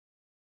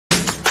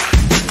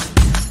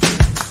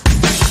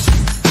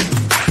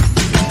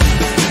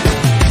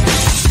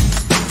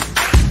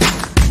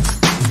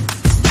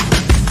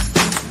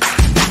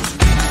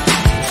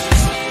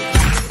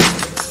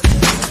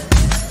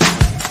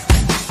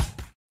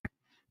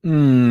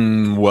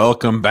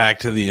Welcome back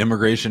to the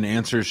Immigration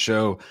Answers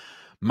Show.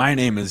 My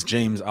name is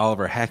James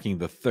Oliver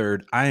Hacking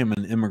III. I am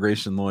an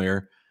immigration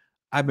lawyer.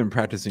 I've been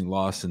practicing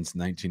law since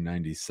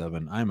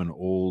 1997. I'm an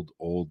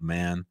old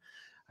man.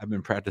 I've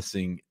been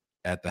practicing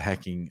at the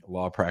Hacking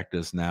Law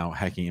Practice now,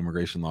 Hacking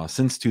Immigration Law,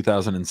 since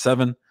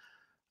 2007.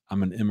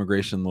 I'm an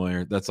immigration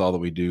lawyer. That's all that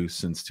we do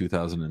since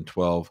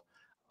 2012.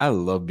 I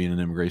love being an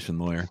immigration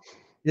lawyer.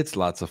 It's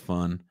lots of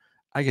fun.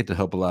 I get to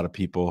help a lot of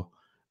people.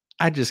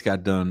 I just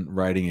got done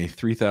writing a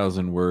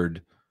 3,000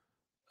 word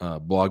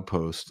blog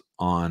post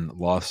on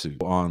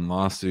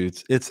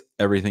lawsuits. It's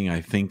everything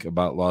I think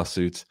about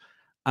lawsuits.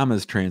 I'm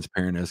as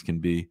transparent as can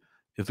be.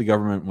 If the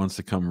government wants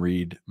to come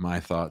read my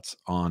thoughts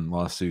on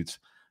lawsuits,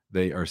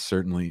 they are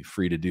certainly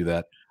free to do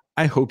that.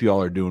 I hope you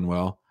all are doing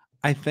well.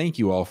 I thank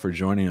you all for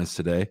joining us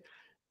today.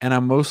 And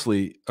I'm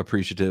mostly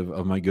appreciative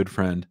of my good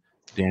friend,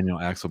 Daniel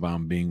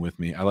Axelbaum, being with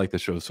me. I like the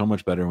show so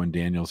much better when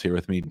Daniel's here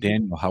with me.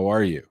 Daniel, how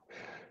are you?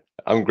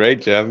 I'm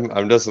great, Jim.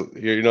 I'm just,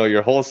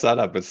 your whole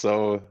setup is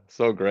so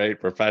great,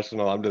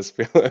 professional. I'm just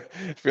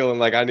feeling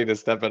like I need to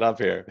step it up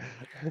here.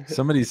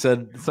 Somebody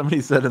said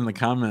in the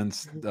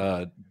comments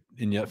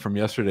in yet from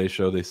yesterday's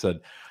show, they said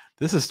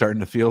this is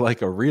starting to feel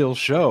like a real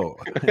show,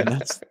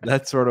 and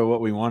that's sort of what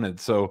we wanted.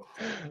 So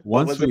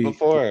What once was it we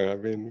before? I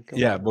mean, come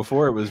yeah, on.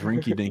 before it was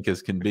rinky dink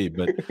as can be,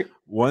 but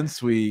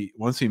once we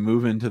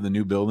move into the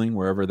new building,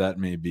 wherever that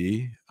may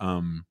be,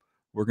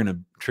 we're gonna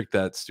trick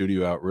that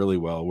studio out really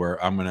well,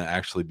 where I'm gonna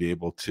actually be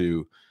able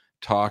to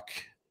talk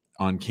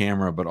on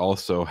camera, but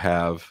also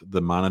have the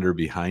monitor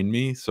behind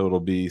me, so it'll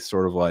be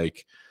sort of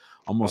like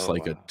almost Oh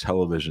like a wow.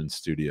 television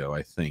studio.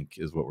 I think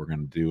is what we're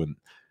gonna do,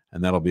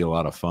 and that'll be a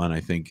lot of fun. I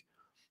think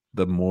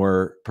the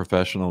more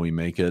professional we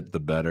make it, the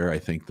better. I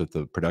think that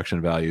the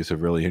production values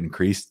have really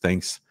increased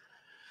thanks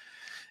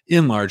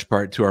in large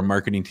part to our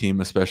marketing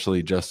team,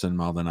 especially Justin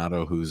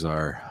Maldonado, who's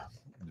our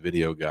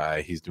video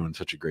guy. He's doing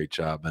such a great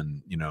job.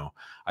 And,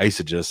 I used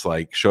to just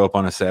like show up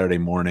on a Saturday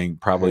morning,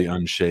 probably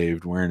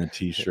unshaved, wearing a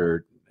t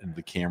shirt, and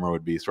the camera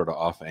would be sort of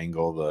off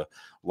angle. The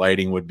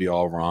lighting would be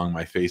all wrong.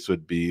 My face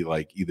would be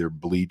like either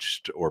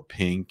bleached or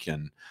pink.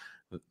 And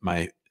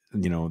my,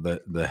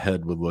 the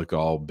head would look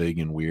all big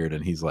and weird.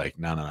 And he's like,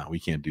 no, no, no, we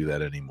can't do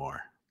that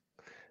anymore.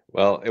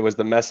 Well, it was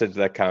the message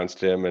that counts,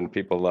 Jim, and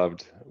people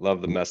loved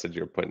the message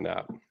you're putting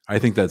out. I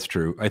think that's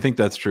true. I think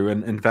that's true.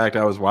 And in fact,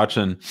 I was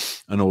watching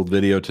an old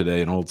video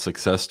today, an old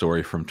success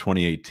story from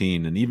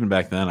 2018, and even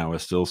back then, I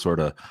was still sort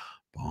of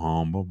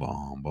bomb, ba,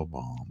 bomb, ba,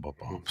 bomb, ba,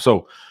 bomb.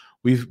 So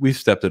we've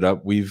stepped it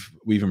up. We've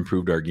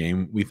improved our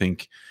game. We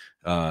think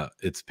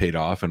it's paid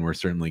off, and we're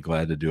certainly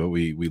glad to do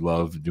it. We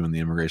love doing the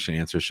Immigration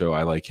Answer Show.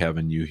 I like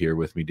having you here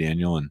with me,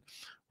 Daniel, and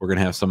we're going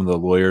to have some of the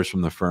lawyers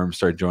from the firm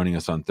start joining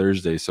us on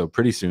Thursdays. So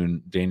pretty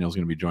soon, Daniel's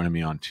going to be joining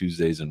me on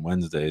Tuesdays and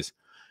Wednesdays,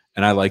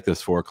 and I like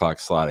this 4 o'clock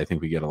slot. I think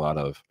we get a lot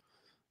of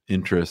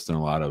interest and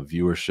a lot of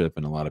viewership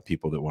and a lot of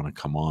people that want to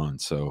come on.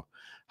 So,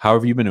 how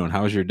have you been doing?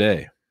 How was your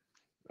day?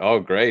 Oh,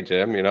 great,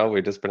 Jim.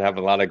 We've just been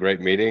having a lot of great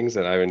meetings,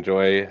 and I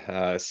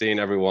enjoy seeing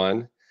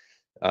everyone.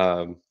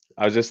 I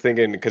was just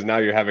thinking because now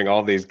you're having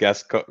all these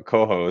guest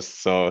co-hosts,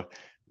 so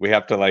we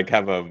have to like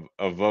have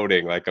a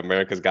voting, like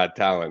America's Got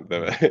Talent.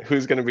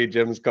 Who's going to be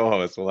Jim's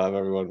co-host? We'll have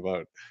everyone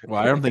vote. Well,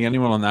 I don't think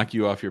anyone will knock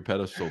you off your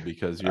pedestal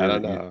because I you're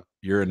don't you're, know.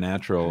 you're a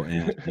natural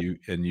and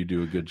you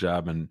do a good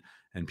job and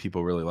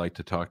people really like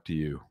to talk to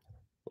you.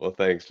 Well,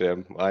 thanks,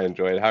 Jim. I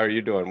enjoyed it. How are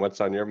you doing?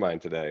 What's on your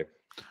mind today?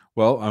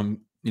 Well,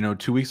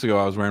 2 weeks ago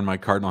I was wearing my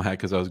Cardinal hat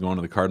because I was going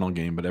to the Cardinal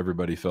game, but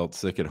everybody felt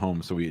sick at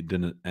home, so we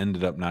didn't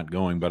ended up not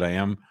going. But I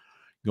am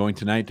going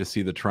tonight to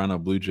see the Toronto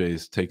Blue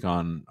Jays take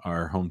on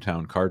our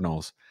hometown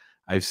Cardinals.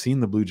 I've seen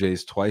the Blue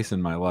Jays twice in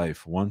my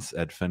life, once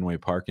at Fenway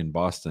Park in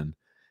Boston,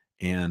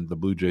 and the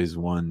Blue Jays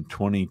won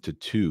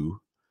 20-2.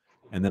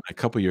 And then a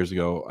couple years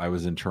ago, I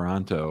was in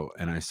Toronto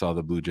and I saw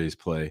the Blue Jays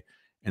play,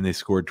 and they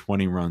scored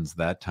 20 runs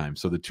that time.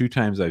 So the two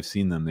times I've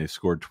seen them, they've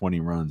scored 20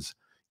 runs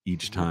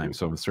each time.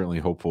 So I'm certainly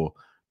hopeful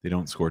they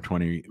don't score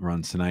 20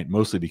 runs tonight,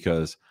 mostly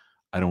because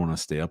I don't want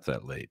to stay up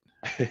that late.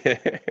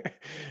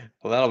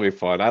 Well, that'll be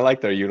fun. I like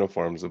their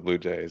uniforms, the Blue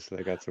Jays.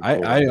 They got some I,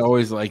 cool I ones.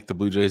 always liked the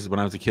Blue Jays. When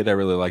I was a kid, I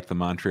really liked the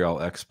Montreal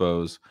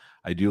Expos.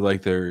 I do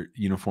like their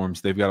uniforms.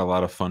 They've got a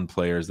lot of fun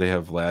players. They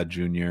have Vlad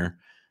Jr.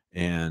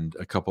 and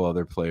a couple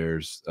other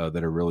players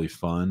that are really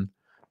fun.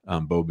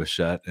 Bo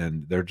Bichette,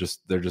 and they're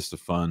just a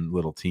fun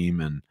little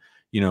team. And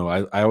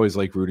I always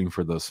like rooting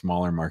for the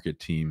smaller market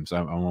teams.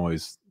 I'm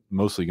always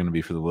mostly going to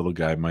be for the little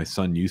guy. My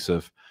son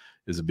Yusuf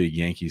is a big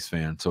Yankees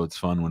fan, so it's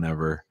fun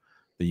whenever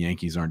the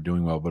Yankees aren't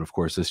doing well. But of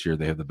course, this year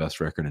they have the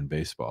best record in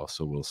baseball,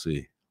 so we'll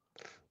see.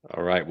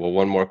 All right. Well,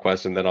 one more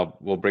question, then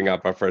we'll bring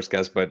up our first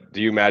guest. But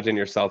do you imagine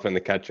yourself in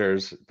the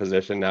catcher's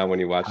position now when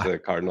you watch the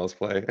Cardinals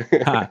play?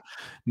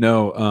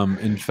 No,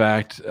 in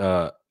fact,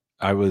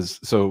 I was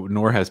so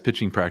Nor has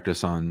pitching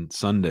practice on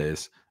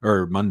Sundays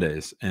or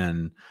Mondays,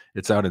 and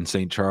it's out in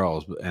St.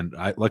 Charles. And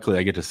luckily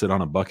I get to sit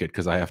on a bucket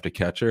because I have to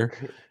catch her,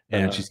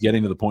 and Uh, she's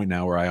getting to the point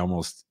now where I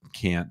almost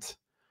can't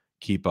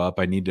keep up.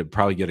 I need to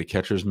probably get a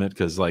catcher's mitt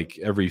because like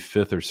every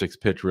fifth or sixth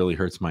pitch really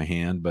hurts my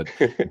hand. But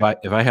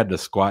if I had to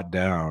squat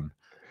down,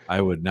 I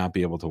would not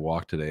be able to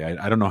walk today.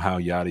 I don't know how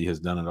Yadi has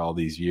done it all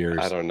these years.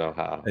 I don't know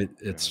how.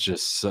 It's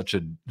just such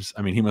a,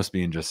 I mean, he must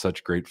be in just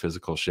such great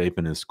physical shape,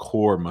 and his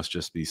core must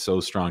just be so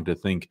strong to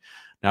think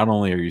not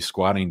only are you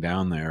squatting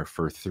down there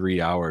for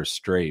 3 hours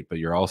straight, but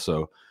you're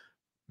also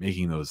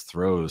making those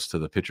throws to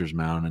the pitcher's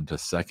mound and to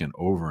second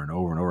over and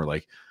over and over.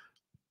 Like,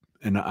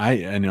 and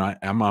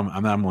I'm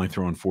only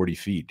throwing 40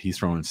 feet. He's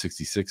throwing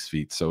 66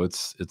 feet. So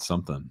it's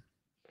something.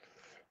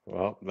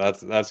 Well,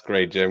 that's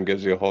great, Jim.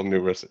 Gives you a whole new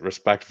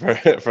respect for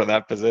for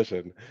that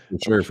position.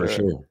 For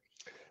sure.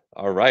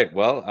 All right.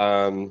 Well,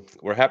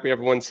 we're happy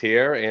everyone's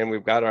here, and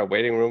we've got our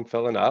waiting room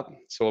filling up.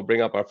 So we'll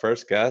bring up our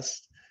first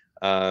guest,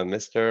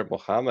 Mr.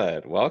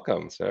 Mohammed.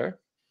 Welcome, sir.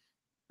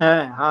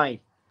 Hi.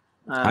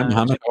 Hi,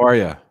 Mohammed. How are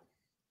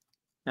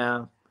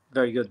you?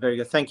 Very good, very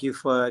good. Thank you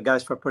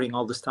guys for putting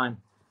all this time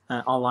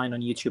online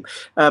on YouTube.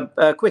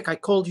 Quick, I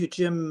called you,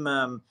 Jim,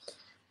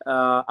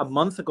 a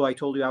month ago. I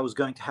told you I was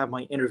going to have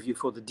my interview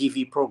for the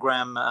DV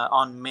program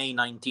on May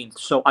 19th.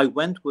 So I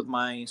went with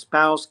my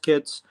spouse,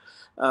 kids,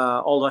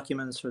 all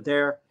documents are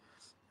there,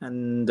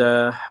 and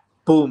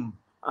boom,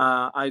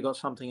 I got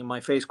something in my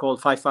face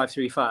called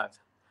 5535.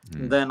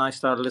 And then I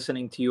started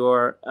listening to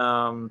your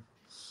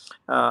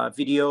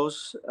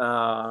videos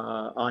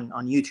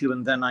on YouTube,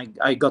 and then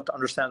I got to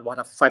understand what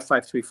a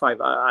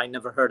 5535. I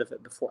never heard of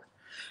it before.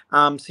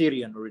 I'm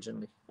Syrian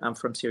originally. I'm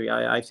from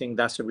Syria. I think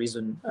that's the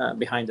reason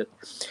behind it.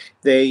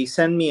 They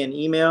send me an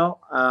email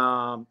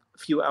a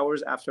few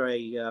hours after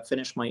I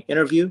finished my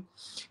interview,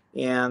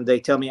 and they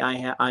tell me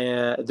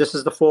this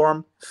is the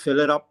form, fill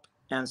it up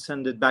and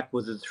send it back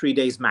with the 3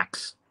 days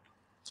max.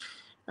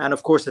 And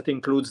of course, it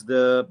includes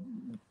the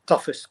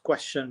toughest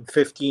question,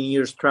 15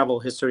 years travel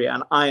history,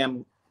 and I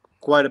am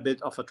quite a bit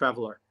of a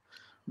traveler.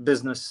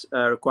 Business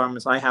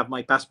requirements. I have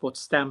my passport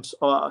stamps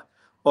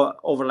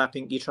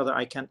overlapping each other.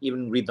 I can't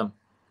even read them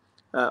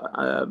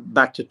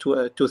back to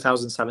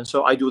 2007.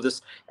 So I do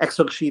this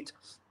Excel sheet,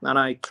 and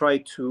I try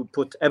to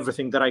put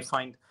everything that I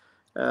find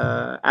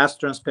as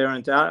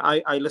transparent.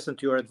 I listen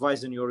to your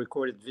advice in your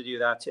recorded video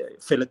that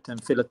fill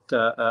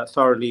it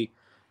thoroughly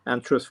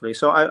and truthfully.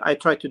 So I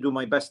try to do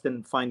my best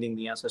in finding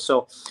the answer.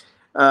 So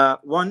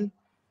one,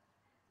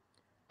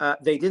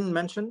 they didn't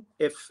mention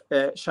if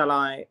shall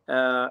I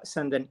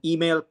send an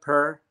email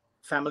per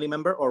family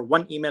member or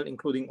one email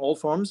including all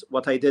forms.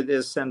 What I did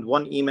is send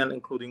one email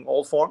including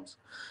all forms,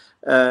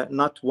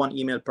 not one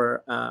email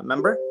per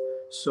member.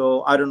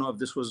 So I don't know if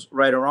this was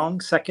right or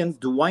wrong. Second,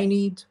 do I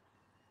need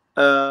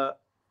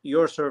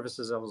your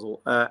services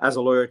as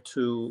a lawyer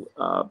to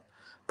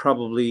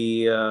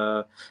probably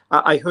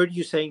I heard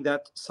you saying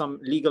that some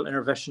legal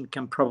intervention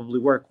can probably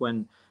work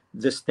when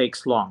this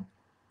takes long.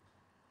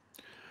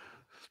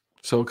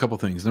 So a couple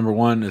things. Number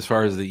one, as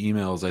far as the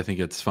emails, I think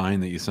it's fine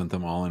that you sent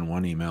them all in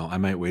one email. I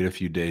might wait a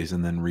few days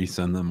and then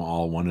resend them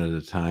all one at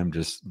a time.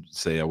 Just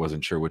say I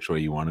wasn't sure which way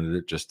you wanted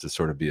it, just to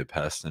sort of be a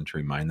pest and to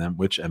remind them.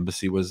 Which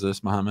embassy was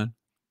this, Mohammed?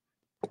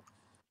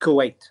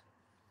 Kuwait.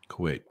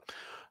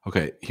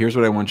 Okay, here's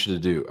what I want you to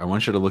do. I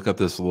want you to look up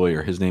this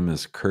lawyer. His name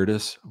is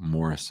Curtis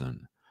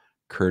Morrison.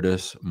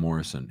 Curtis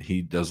Morrison.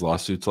 He does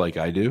lawsuits like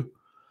I do,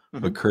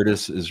 but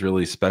Curtis is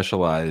really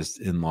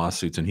specialized in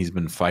lawsuits, and he's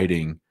been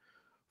fighting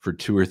for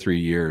 2 or 3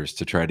 years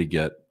to try to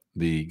get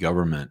the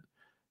government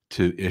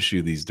to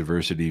issue these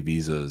diversity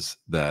visas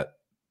that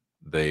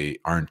they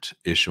aren't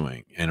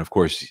issuing. And of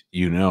course,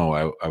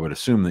 I would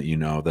assume that you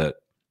know that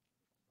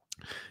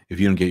if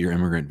you don't get your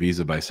immigrant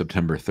visa by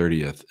September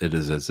 30th, it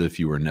is as if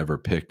you were never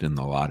picked in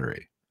the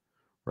lottery,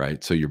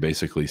 right? So you're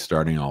basically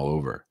starting all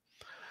over.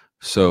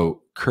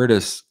 So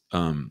Curtis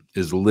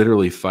is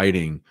literally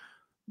fighting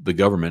the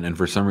government, and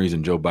for some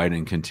reason, Joe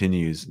Biden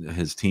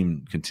his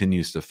team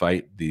continues to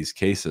fight these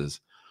cases.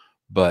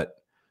 But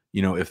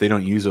if they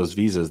don't use those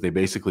visas, they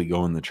basically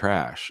go in the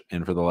trash.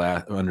 And for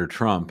under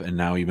Trump and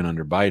now even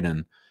under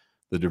Biden,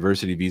 the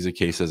diversity visa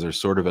cases are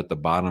sort of at the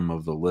bottom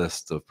of the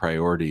list of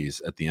priorities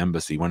at the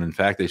embassy, when in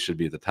fact they should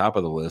be at the top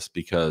of the list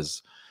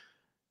because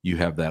you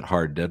have that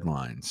hard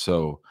deadline.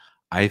 So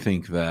I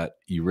think that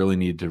you really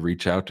need to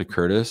reach out to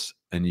Curtis,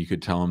 and you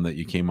could tell him that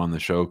you came on the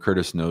show.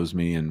 Curtis knows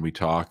me and we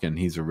talk, and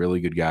he's a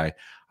really good guy.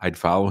 I'd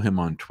follow him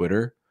on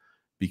Twitter,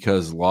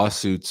 because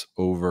lawsuits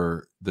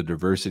over the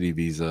diversity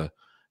visa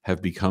have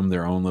become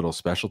their own little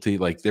specialty.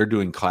 Like, they're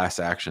doing class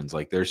actions.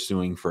 Like, they're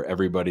suing for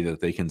everybody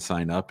that they can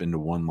sign up into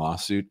one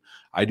lawsuit.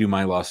 I do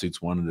my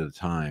lawsuits one at a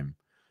time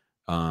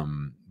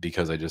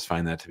because I just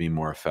find that to be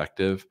more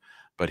effective.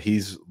 But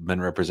he's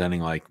been representing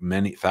like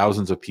many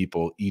thousands of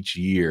people each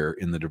year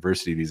in the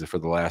diversity visa for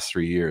the last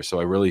 3 years. So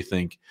I really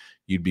think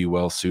you'd be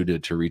well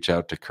suited to reach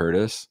out to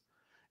Curtis.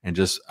 And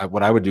just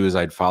what I would do is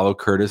I'd follow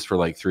Curtis for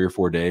like 3 or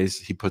 4 days.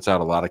 He puts out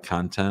a lot of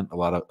content,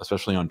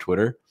 especially on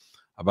Twitter,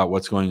 about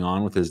what's going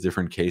on with his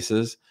different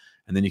cases.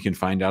 And then you can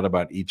find out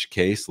about each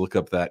case, look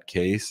up that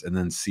case, and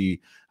then see.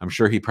 I'm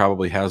sure he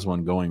probably has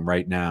one going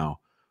right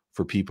now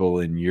for people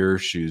in your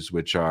shoes,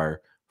 which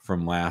are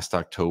from last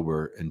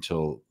October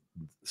until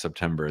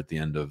September, at the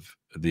end of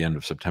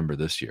September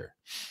this year.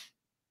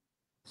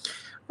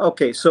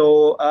 Okay,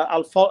 so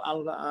I'll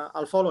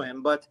follow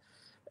him, but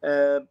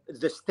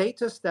the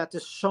status that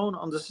is shown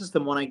on the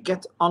system when I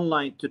get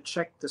online to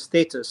check the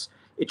status,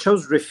 it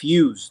shows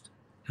refused.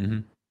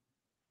 Mhm.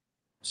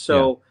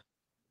 So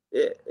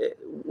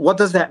what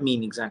does that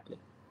mean exactly?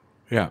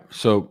 Yeah.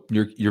 So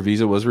your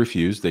visa was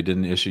refused. They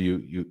didn't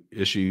issue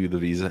you the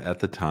visa at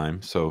the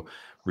time. So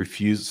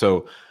refused.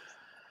 So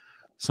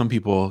some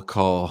people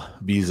call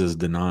visas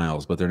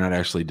denials, but they're not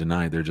actually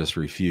denied. They're just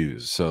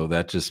refused. So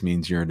that just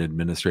means you're in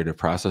administrative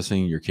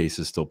processing. Your case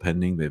is still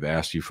pending. They've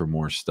asked you for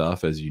more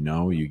stuff. As you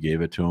know, you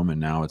gave it to them,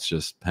 and now it's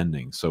just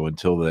pending. So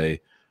until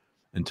they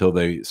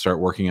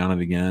start working on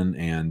it again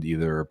and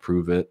either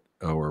approve it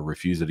or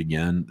refuse it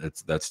again,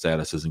 that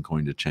status isn't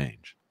going to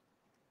change.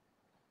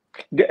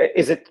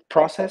 Is it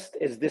processed?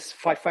 Is this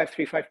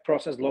 5535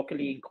 processed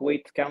locally in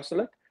Kuwait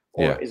consulate,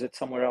 or Yeah. is it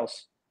somewhere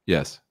else?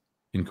 Yes,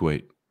 in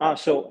Kuwait.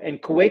 So in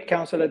Kuwait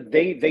consulate,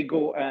 they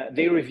go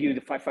they review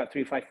the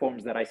 5535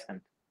 forms that I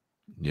sent.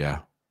 Yeah.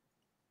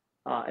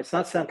 It's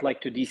not sent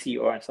like to DC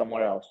or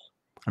somewhere else.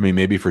 I mean,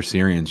 maybe for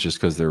Syrians just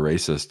because they're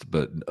racist,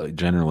 but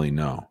generally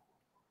no.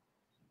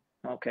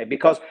 Okay,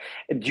 because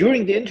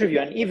during the interview,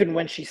 and even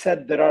when she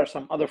said there are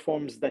some other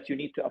forms that you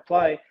need to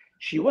apply,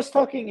 she was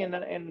talking in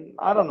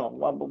I don't know,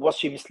 was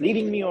she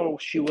misleading me, or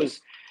she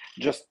was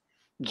just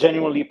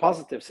genuinely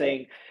positive,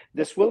 saying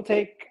this will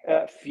take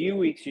a few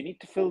weeks, you need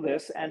to fill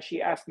this. And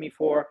she asked me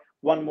for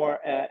one more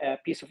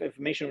piece of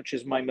information, which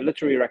is my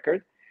military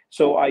record.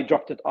 So I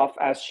dropped it off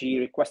as she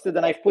requested,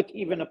 and I've put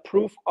even a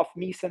proof of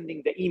me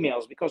sending the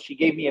emails, because she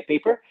gave me a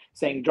paper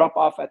saying drop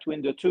off at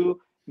window 2,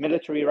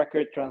 military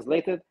record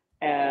translated.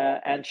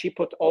 And she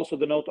put also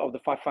the note of the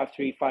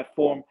 5535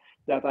 form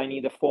that I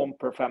need a form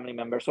per family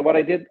member. So what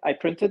I did, I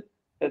printed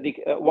the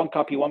one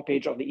copy, one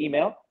page of the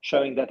email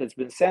showing that it's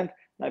been sent.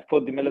 And I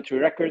put the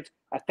military records,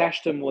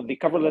 attached them with the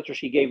cover letter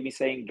she gave me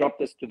saying, drop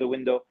this to the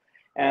window.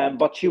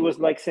 But she was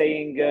like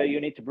saying, you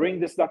need to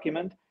bring this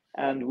document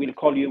and we'll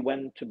call you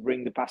when to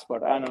bring the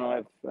passport. I don't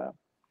know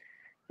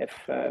if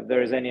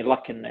there is any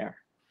luck in there.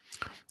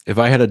 If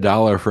I had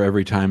 $1 for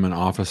every time an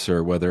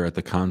officer, whether at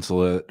the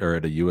consulate or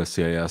at a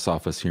USCIS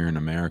office here in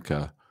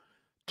America,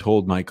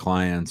 told my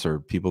clients or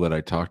people that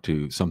I talked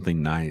to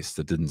something nice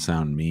that didn't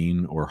sound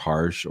mean or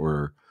harsh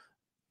or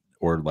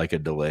like a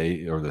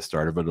delay or the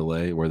start of a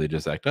delay, where they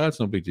just act, oh, it's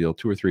no big deal,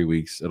 2 or 3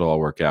 weeks, it'll all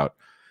work out.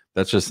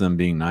 That's just them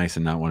being nice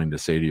and not wanting to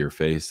say to your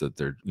face that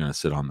they're going to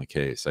sit on the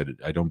case.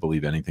 I don't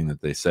believe anything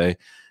that they say.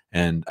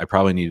 And I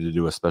probably need to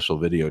do a special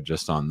video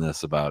just on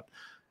this about,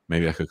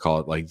 maybe I could call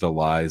it like the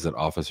lies that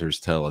officers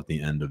tell at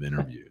the end of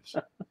interviews.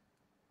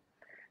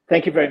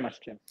 Thank you very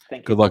much, Jim.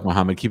 Thank you. Good luck,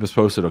 Mohammed. Keep us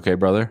posted, okay,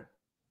 brother?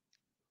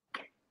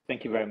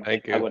 Thank you very much.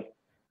 Thank you. I will.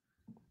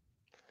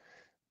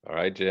 All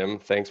right, Jim.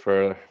 Thanks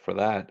for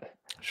that.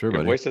 Sure, Your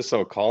buddy. voice is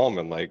so calm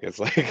and like it's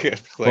like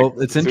Well,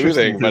 it's soothing,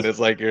 interesting, but it's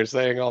like you're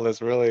saying all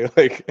this really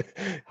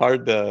like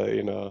hard to,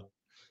 you know.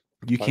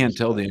 You can't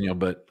tell, understand. Daniel,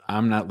 but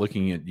I'm not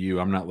looking at you.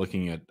 I'm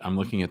looking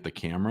at the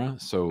camera.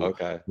 So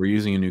Okay. we're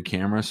using a new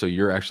camera. So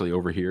you're actually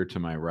over here to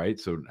my right.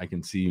 So I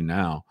can see you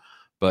now.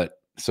 But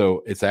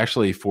so it's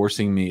actually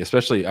forcing me,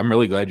 especially, I'm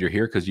really glad you're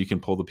here because you can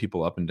pull the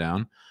people up and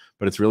down,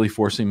 but it's really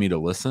forcing me to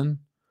listen.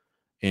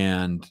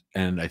 And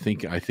I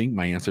think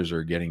my answers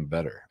are getting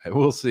better.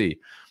 We'll see.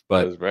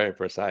 But It was very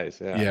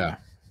precise. yeah.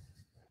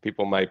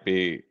 People might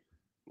be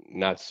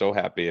not so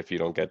happy if you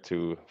don't get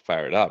too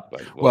fired up,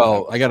 but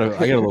Well, I got a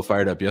little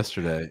fired up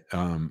yesterday.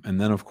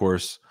 And then of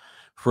course,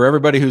 for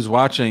everybody who's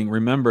watching,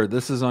 remember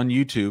this is on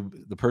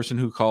YouTube. The person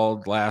who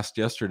called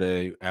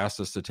yesterday asked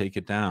us to take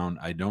it down.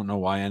 I don't know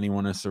why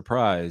anyone is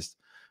surprised,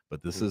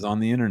 but this is on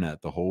the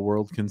internet. The whole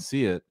world can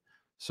see it.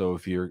 So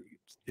if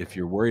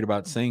you're worried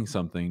about saying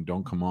something,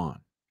 don't come on,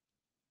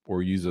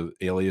 or use an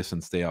alias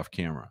and stay off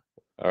camera.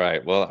 All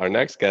right. Well, our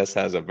next guest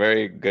has a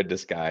very good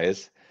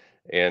disguise,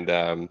 and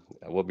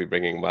we'll be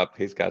bringing him up.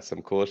 He's got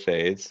some cool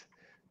shades.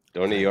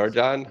 Doni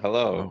Yorjan,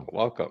 hello,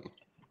 welcome.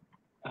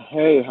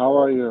 Hey, how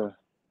are you?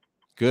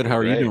 Good. How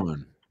are you Great.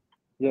 doing?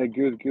 Yeah,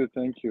 good,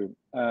 thank you.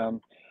 I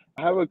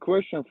have a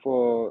question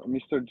for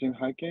Mr. Jim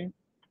Hacking.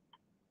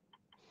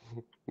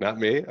 Not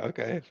me?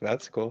 Okay,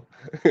 that's cool.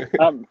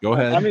 Go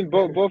ahead. I mean,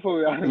 both of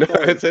you. I'm No,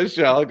 sorry. it's his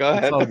show. Go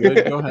ahead. It's all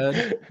good. Go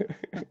ahead.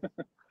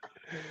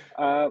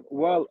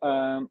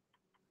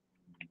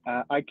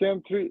 I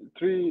came three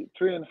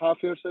and a half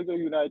years ago,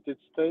 United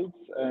States,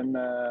 and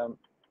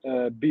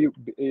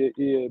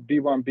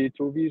B1,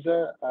 B2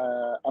 visa.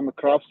 I'm a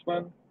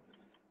craftsman.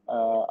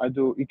 I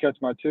do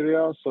ikat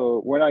material.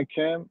 So when I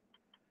came,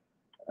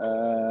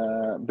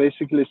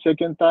 basically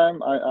second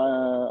time,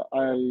 I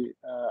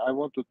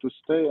wanted to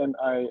stay, and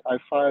I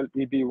filed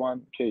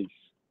EB1 case.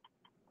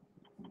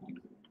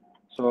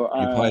 So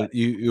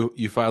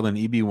you filed an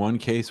EB1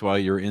 case while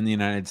you're in the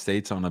United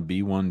States on a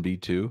B1,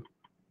 B2?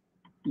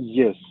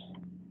 Yes.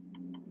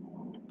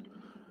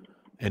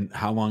 And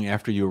how long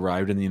after you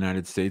arrived in the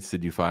United States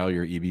did you file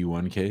your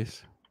EB1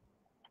 case?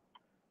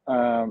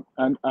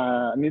 And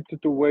I needed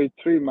to wait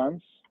 3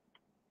 months.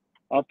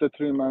 After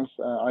 3 months,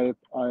 I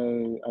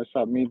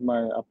submit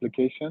my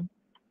application.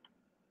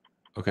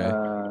 Okay.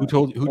 Who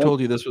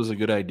told you this was a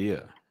good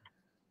idea?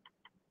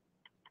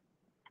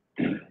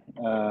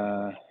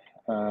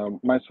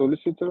 My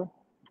solicitor.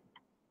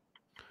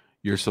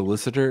 Your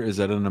solicitor, is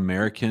that an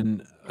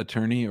American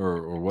attorney,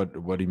 or what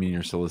do you mean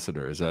your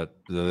solicitor? Is that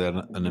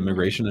an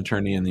immigration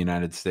attorney in the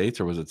United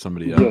States, or was it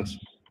somebody else?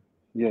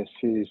 Yes,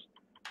 he is.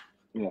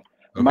 Yeah.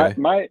 Okay.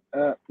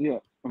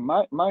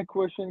 My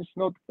question is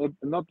not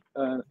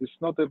it's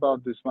not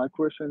about this. My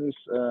question is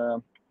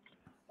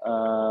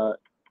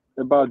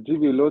about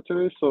DV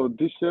lottery. So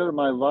this year,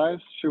 my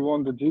wife, she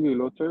won the DV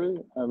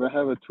lottery. We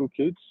have 2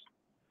 kids.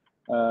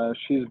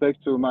 She's back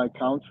to my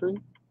country.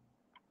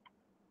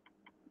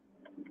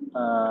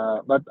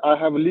 But I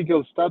have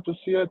legal status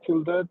here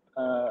till that.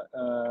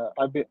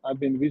 I've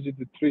been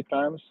visited 3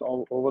 times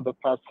over the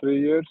past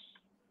 3 years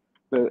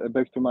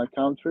back to my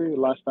country.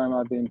 Last time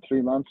I've been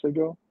 3 months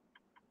ago.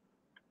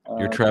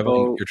 You're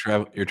traveling.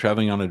 You're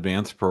traveling on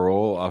advance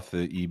parole off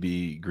the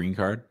EB green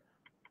card.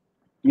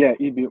 Yeah,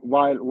 EB.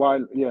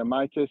 While yeah,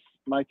 my case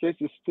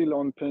is still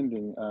on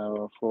pending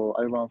for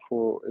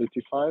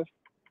I-1485.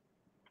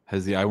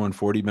 Has the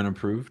I-140 been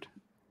approved?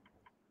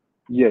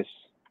 Yes.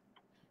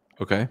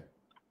 Okay.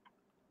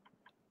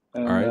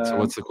 And, all right. So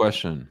what's the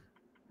question?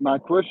 My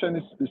question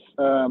is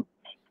right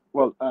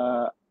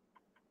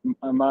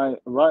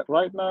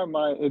now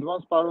my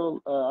advance parole,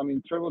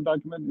 travel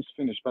document is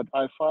finished, but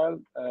I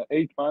filed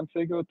 8 months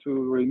ago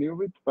to renew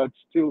it, but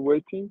still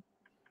waiting.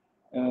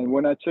 And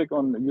when I check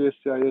on the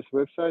USCIS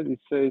website, it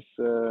says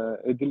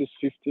at least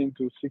 15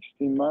 to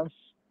 16 months.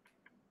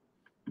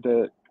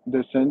 They're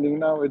sending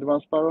now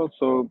advance parole.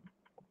 So,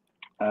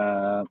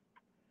 DV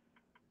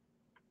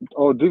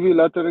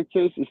lottery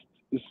case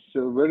is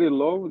very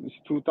low. It's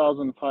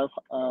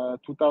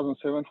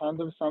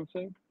 2,700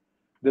 something.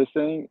 They're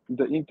saying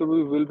the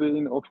interview will be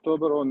in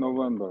October or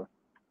November.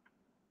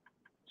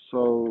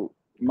 So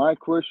my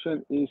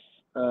question is,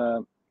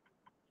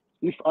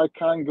 if I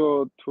can't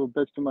go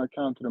back to my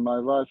country, my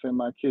wife and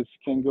my kids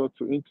can go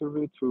to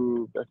interview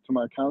back to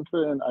my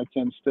country, and I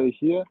can stay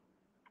here,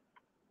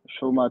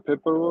 show my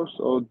paperwork,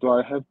 or do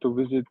I have to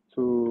visit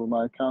to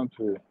my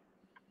country?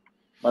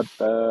 But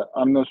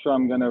I'm not sure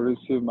I'm gonna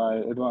receive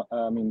my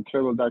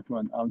travel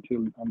document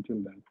until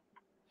then.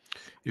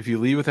 If you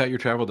leave without your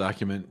travel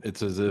document,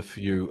 it's as if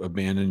you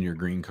abandon your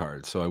green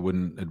card. So I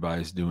wouldn't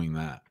advise doing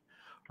that.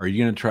 Are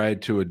you going to try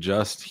to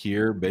adjust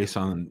here based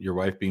on your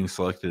wife being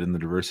selected in the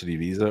diversity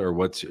visa, or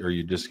are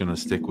you just going to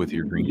stick with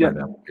your green card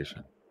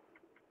application?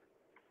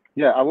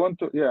 Yeah, I want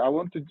to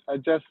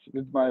adjust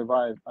with my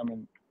wife.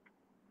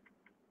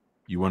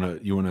 You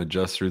want to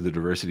adjust through the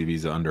diversity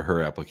visa under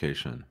her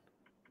application.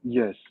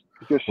 Yes.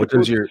 Because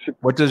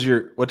what does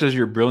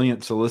your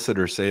brilliant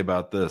solicitor say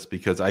about this?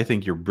 Because I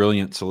think your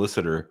brilliant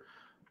solicitor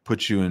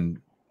put you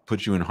in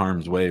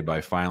harm's way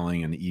by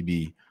filing an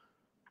an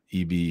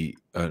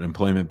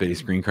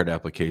employment-based green card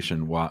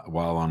application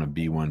while on a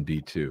B1,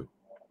 B2.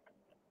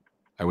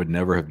 I would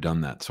never have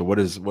done that. So what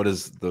does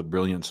the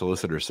brilliant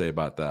solicitor say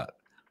about that?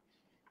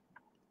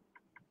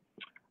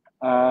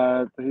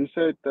 He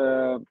said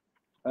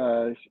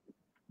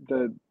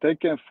they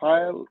can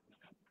file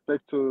back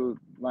to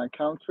my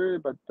country,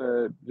 but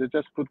they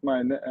just put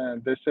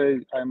they say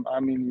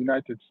I'm in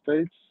United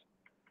States,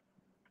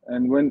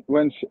 and when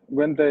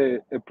they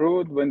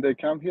approve, when they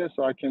come here,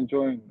 so I can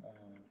join.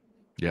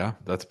 Yeah,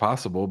 that's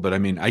possible. But I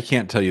mean, I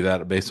can't tell you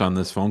that based on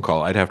this phone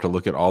call. I'd have to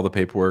look at all the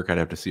paperwork. I'd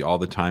have to see all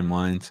the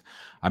timelines.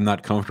 I'm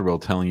not comfortable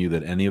telling you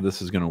that any of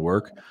this is going to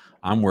work.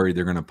 I'm worried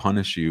they're going to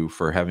punish you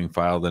for having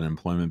filed an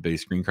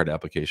employment-based green card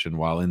application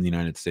while in the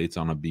United States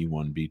on a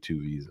B1,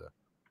 B2 visa.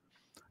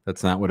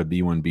 That's not what a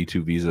B1,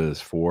 B2 visa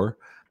is for.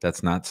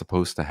 That's not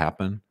supposed to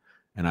happen.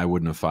 And I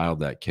wouldn't have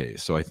filed that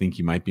case. So I think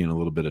you might be in a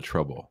little bit of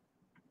trouble.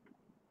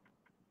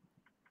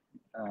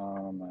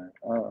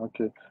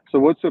 Okay. So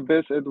what's the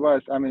best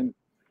advice?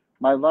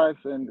 My wife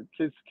and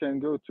kids can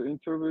go to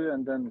interview,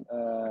 and then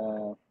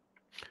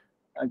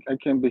I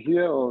can be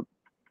here, or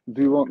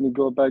do you want me to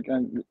go back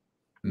and?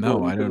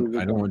 No, I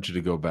don't want you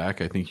to go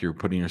back. I think you're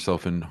putting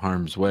yourself in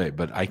harm's way.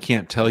 But I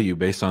can't tell you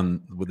based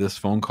on with this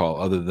phone call,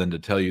 other than to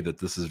tell you that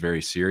this is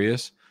very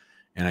serious,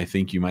 and I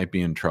think you might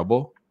be in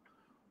trouble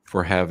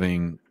for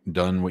having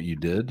done what you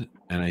did.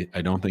 And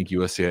I don't think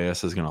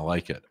USCIS is going to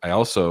like it.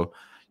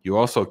 You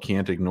also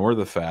can't ignore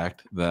the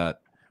fact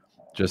that,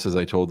 just as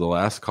I told the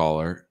last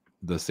caller,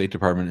 the State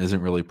Department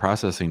isn't really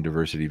processing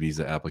diversity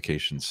visa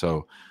applications.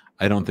 So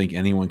I don't think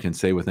anyone can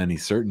say with any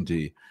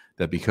certainty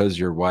that because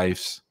your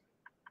wife's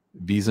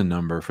visa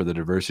number for the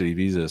diversity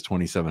visa is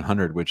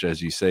 2,700, which,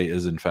 as you say,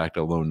 is in fact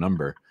a low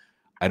number.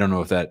 I don't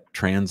know if that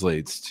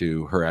translates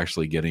to her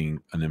actually getting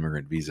an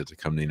immigrant visa to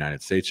come to the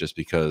United States, just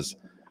because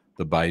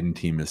the Biden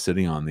team is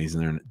sitting on these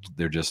and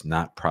they're just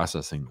not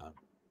processing them.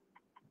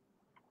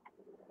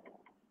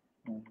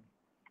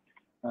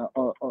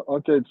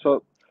 Okay,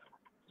 so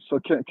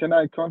can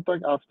I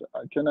contact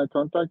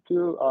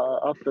you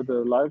after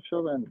the live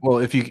show? And well,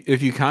 if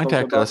you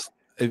contact us,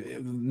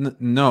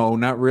 no,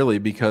 not really,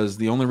 because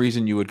the only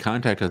reason you would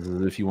contact us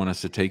is if you want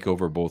us to take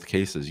over both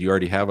cases. You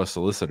already have a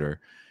solicitor.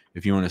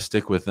 If you want to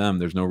stick with them,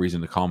 there's no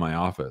reason to call my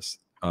office.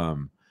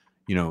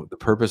 The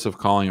purpose of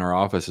calling our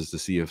office is to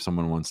see if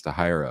someone wants to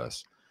hire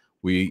us.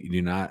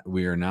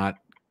 We are not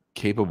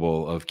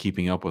capable of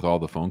keeping up with all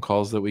the phone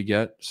calls that we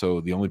get.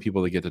 So the only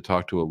people that get to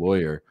talk to a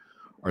lawyer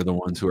are the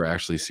ones who are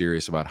actually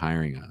serious about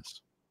hiring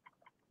us.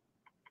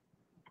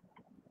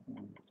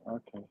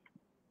 Okay.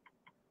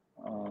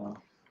 Okay.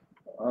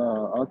 Thank you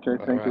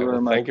All right. very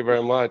Well, much. thank you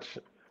very much.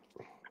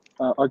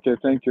 Okay.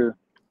 Thank you.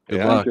 Good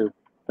Yeah. luck. Thank you.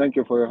 Thank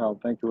you for your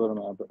help. Thank you very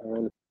much. I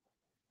really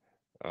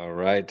All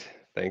right.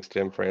 Thanks,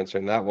 Jim, for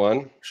answering that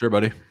one. Sure,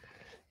 buddy.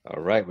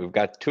 All right. We've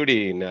got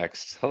Tootie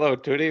next. Hello,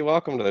 Tootie.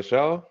 Welcome to the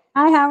show.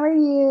 Hi, how are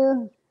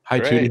you? Hi,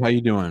 Great. Tootie. How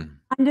you doing?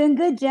 I'm doing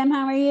good, Jim.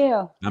 How are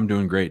you? I'm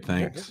doing great.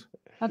 Thanks.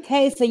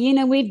 Okay, so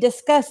we've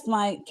discussed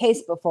my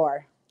case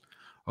before.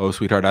 Oh,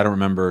 sweetheart, I don't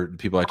remember the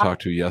people I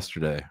talked to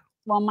yesterday.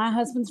 Well, my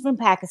husband's from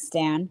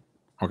Pakistan,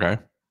 Okay.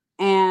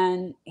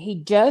 and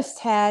he just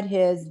had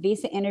his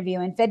visa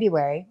interview in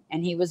February,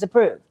 and he was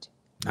approved.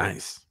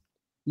 Nice.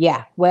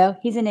 Yeah, well,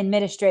 he's in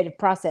administrative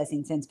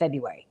processing since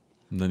February.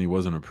 And then he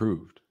wasn't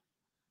approved.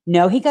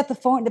 No, he got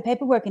the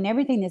paperwork and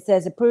everything that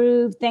says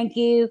approved, thank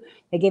you.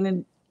 They gave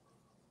him,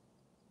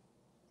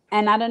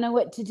 and I don't know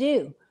what to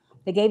do.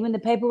 They gave him the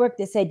paperwork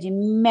that said you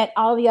met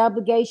all the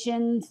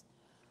obligations,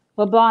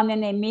 blah, blah, and then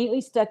they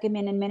immediately stuck him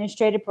in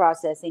administrative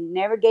processing.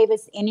 Never gave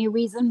us any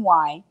reason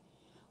why.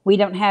 We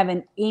don't have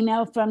an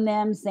email from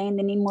them saying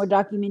they need more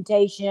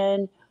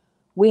documentation.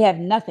 We have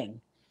nothing.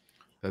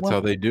 That's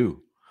how they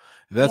do.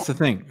 That's the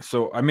thing.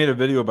 So I made a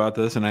video about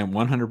this, and I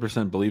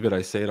 100% believe it.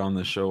 I say it on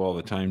the show all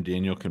the time.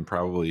 Daniel can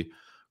probably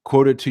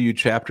quote it to you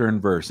chapter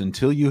and verse.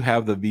 Until you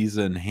have the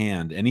visa in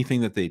hand, anything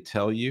that they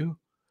tell you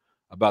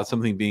about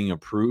something being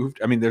approved,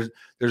 I mean,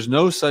 there's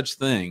no such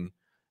thing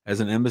as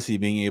an embassy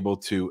being able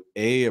to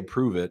A,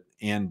 approve it,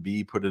 and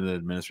B, put it in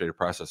administrative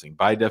processing.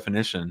 By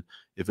definition,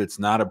 if it's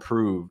not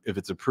approved, if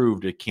it's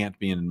approved, it can't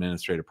be in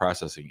administrative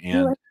processing.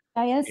 And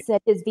USCIS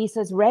said his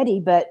visa's ready,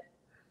 but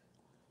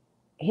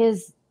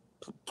his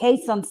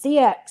case on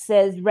SEAC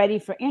says ready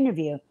for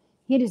interview.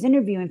 He had his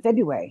interview in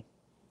February.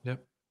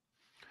 Yep.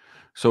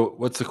 So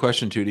what's the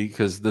question, Tootie?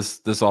 Because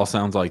this all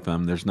sounds like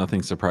them. There's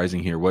nothing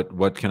surprising here.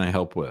 What can I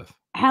help with?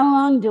 How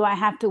long do I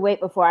have to wait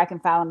before I can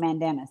file a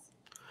mandamus?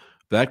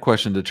 That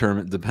question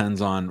depends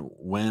on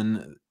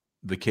when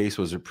the case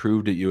was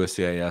approved at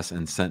USCIS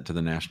and sent to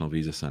the National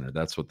Visa Center.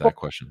 That's what that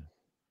question.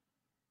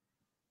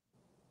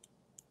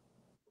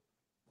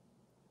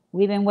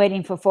 We've been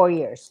waiting for 4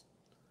 years.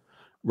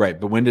 Right,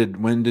 but when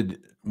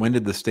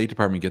did the State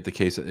Department get the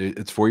case?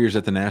 It's 4 years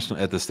at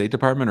the State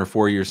Department, or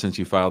 4 years since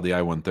you filed the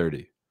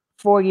I-130?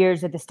 4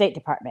 years at the State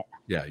Department.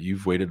 Yeah,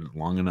 you've waited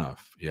long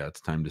enough. Yeah,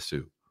 it's time to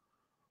sue.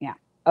 Yeah.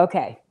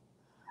 Okay.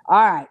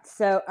 All right.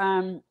 So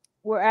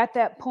we're at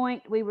that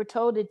point. We were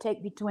told it'd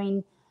take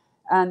between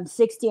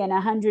 60 and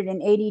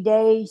 180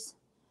 days.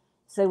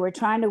 So we're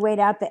trying to wait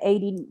out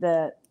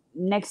the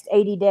next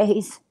 80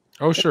 days.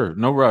 Oh, sure.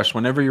 No rush.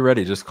 Whenever you're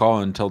ready, just call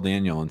and tell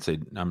Daniel and say,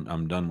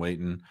 I'm done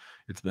waiting.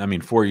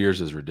 4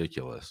 years is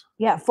ridiculous.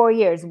 Yeah, 4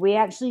 years. We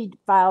actually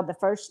filed the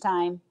first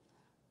time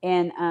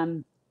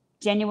in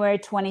January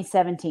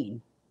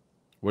 2017.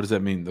 What does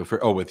that mean? With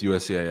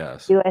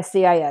USCIS.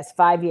 USCIS,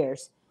 5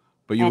 years.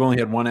 But you've only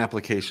had one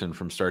application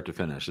from start to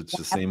finish. It's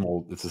the same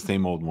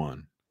old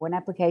one. One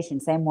application,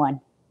 same one.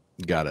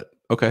 Got it.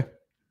 Okay.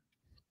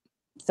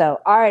 So,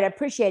 all right. I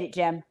appreciate it,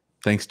 Jim.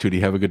 Thanks, Tootie.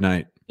 Have a good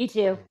night. You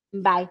too.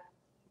 Bye.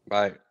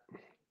 Bye.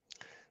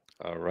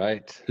 All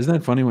right. Isn't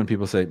that funny when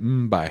people say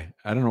bye?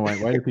 I don't know why.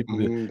 Why do people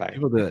do Bye.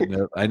 people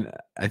that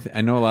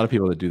I know a lot of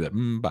people that do that.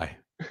 Bye.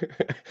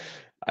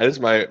 I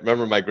just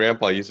remember my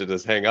grandpa used to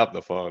just hang up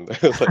the phone.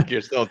 It's like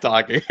you're still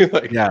talking.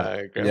 Like,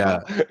 Yeah,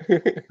 grandpa.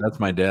 That's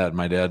my dad.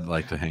 My dad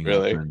liked to hang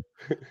Really? up. And,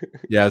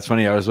 yeah, it's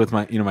funny. I was with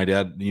my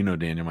dad.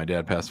 Daniel. My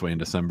dad passed away in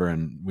December,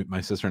 and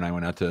my sister and I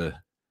went out to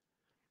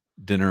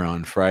dinner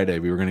on Friday.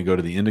 We were going to go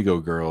to the Indigo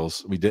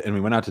Girls. We did, and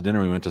we went out to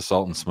dinner. We went to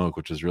Salt and Smoke,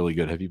 which was really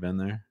good. Have you been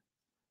there?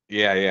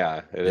 Yeah,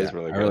 it is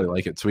really I good. really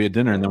like it. So we had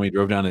dinner, and then we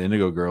drove down to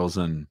Indigo Girls,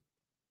 and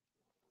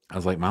I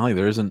was like, Molly,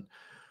 there isn't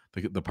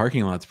the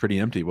parking lot's pretty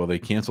empty. Well, they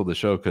canceled the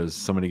show because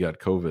somebody got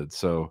COVID.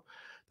 So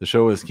the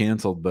show was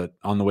canceled. But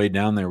on the way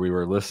down there, we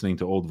were listening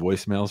to old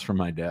voicemails from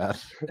my dad,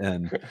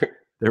 and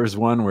there was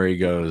one where he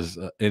goes,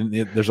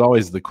 there's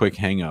always the quick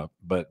hang up,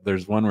 but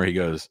there's one where he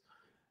goes,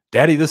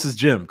 Daddy, this is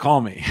Jim.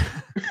 Call me.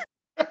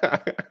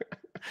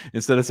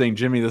 Instead of saying,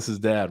 Jimmy, this is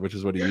Dad, which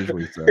is what he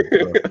usually said.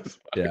 So,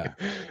 yeah.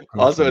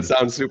 Also, it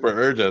sounds super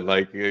urgent.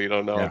 Like you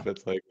don't know Yeah. if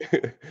it's like.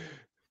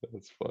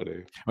 That's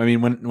funny. I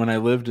mean, when I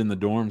lived in the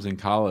dorms in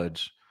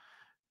college,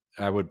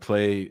 I would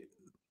play.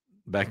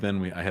 Back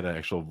then, I had an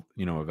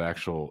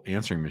actual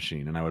answering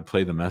machine, and I would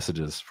play the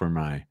messages for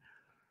my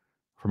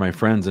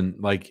friends. And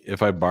like,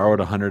 if I borrowed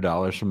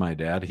 $100 from my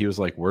dad, he was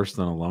like worse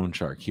than a loan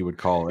shark. He would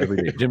call every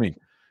day, Jimmy,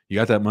 you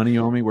got that money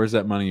you owe me? Where's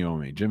that money you owe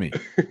me, Jimmy?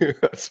 Give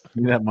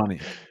me that money.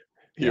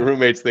 Your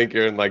roommates think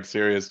you're in like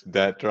serious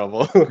debt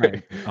trouble.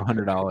 Right.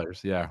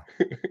 $100. Yeah.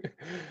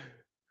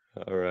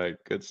 All right,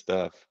 good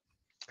stuff.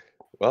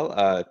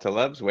 Well,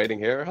 Taleb's waiting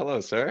here. Hello,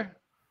 sir.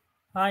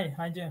 Hi,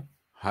 Jim.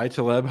 Hi,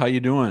 Taleb. How you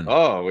doing?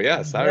 Oh,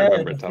 yes, I Yeah,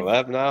 remember I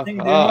Taleb now.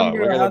 think Oh,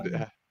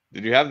 remember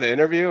did you have the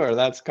interview, or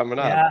that's coming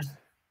up? Yeah,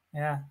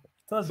 Yeah,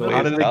 it was So really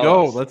how did good. it tell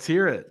go? us. Let's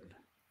hear it.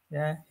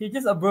 Yeah, he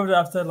just approved it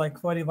after like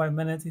 45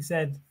 minutes. He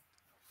said,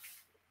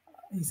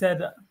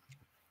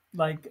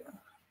 like,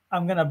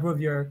 I'm gonna approve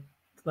your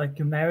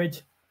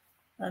marriage,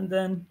 and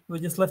then we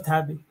just left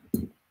happy.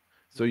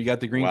 So you got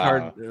the green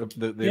Wow. card.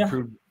 They Yeah.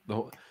 approved the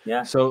whole.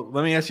 Yeah. So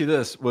let me ask you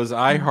this: was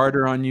I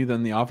harder on you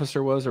than the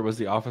officer was, or was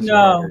the officer No,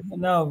 harder?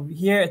 no.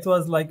 Here it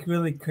was like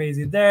really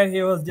crazy. There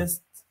he was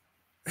just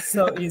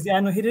so easy,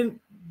 and he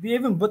didn't. They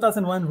even put us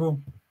in one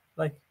room,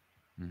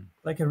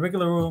 like a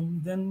regular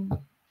room. Then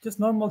just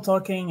normal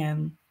talking,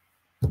 and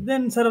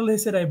then suddenly he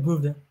said, "I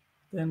approved it."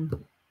 Then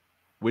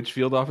Which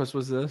field office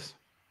was this?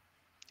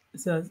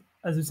 so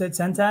as you said,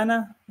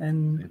 Santana,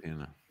 and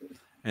Santana.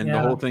 And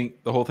Yeah.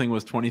 the whole thing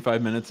was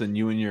 25 minutes, and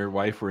you and your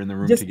wife were in the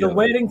room just together. the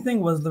waiting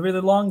thing was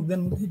really long.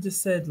 Then he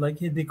just said like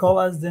they call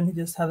us, then he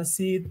just have a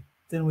seat,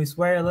 then we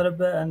swear a little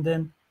bit, and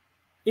then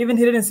even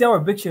he didn't see our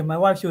picture. My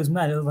wife, she was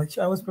mad. It was like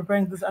I was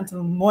preparing this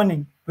until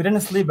morning. We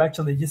didn't sleep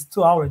actually, just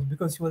 2 hours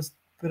because she was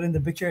putting the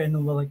picture in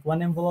like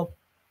one envelope,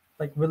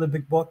 like really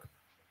big book.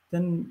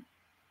 Then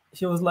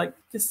she was like,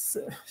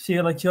 she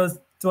was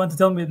trying to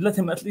tell me, let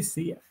him at least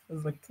see it. I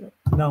was like,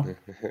 no,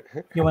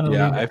 you want to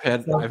Yeah, leave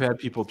it. So- I've had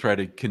people try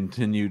to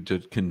continue to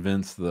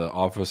convince the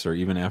officer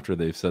even after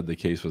they've said the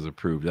case was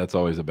approved. That's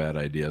always a bad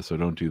idea. So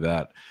don't do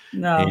that.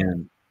 no,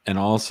 And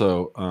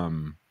also,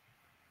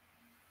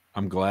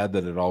 I'm glad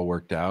that it all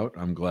worked out.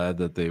 I'm glad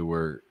that they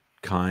were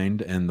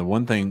kind. And the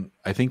one thing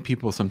I think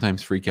people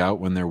sometimes freak out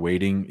when they're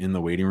waiting in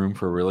the waiting room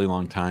for a really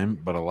long time,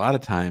 but a lot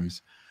of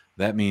times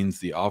that means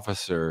the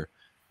officer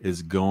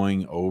is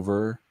going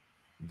over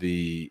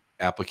the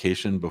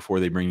application before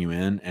they bring you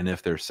in, and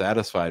if they're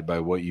satisfied by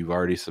what you've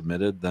already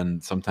submitted, then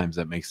sometimes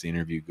that makes the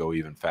interview go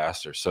even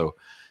faster. So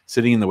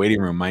sitting in the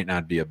waiting room might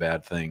not be a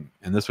bad thing,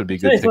 and this would be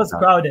good. it was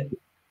crowded.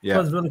 Yeah, It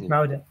was really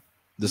crowded.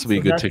 this will be So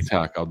a good that's-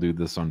 TikTok. I'll do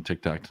this on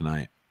TikTok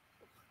tonight.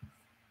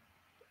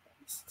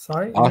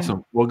 Sorry.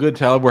 Awesome. Well, good,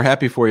 Talib. We're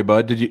happy for you,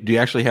 bud. Do you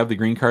actually have the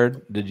green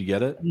card? Did you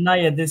get it?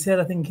 Not yet. They said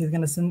I think they're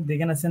gonna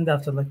send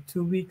after like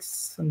 2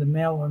 weeks in the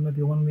mail or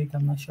maybe 1 week.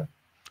 I'm not sure.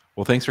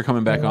 Well, thanks for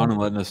coming back on and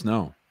letting us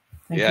know.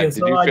 Thank Yeah, you. did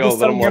So you I feel a just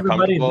little telling more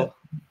everybody comfortable?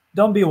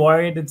 don't be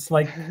worried. It's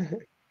like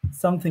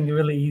something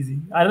really easy.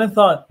 I didn't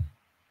thought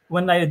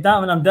when I'm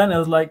done, it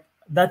was like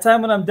that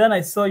time when I'm done,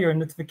 I saw your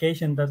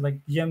notification that like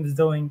Jim is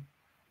doing.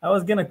 I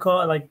was gonna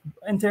call like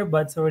enter,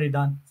 but it's already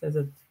done. So I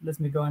said, let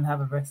me go and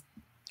have a rest.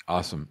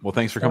 Awesome. Well,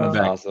 thanks for coming So-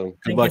 back. Awesome. Good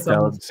Thank luck, you so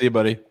Talib. much. See you,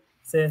 buddy.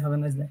 Say have a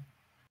nice day.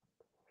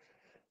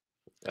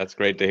 That's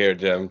great to hear,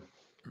 Jim.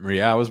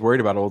 Yeah, I was worried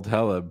about old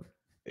Talib.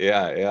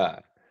 Yeah.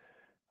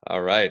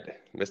 All right,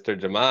 Mr.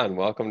 Jaman,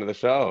 welcome to the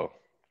show.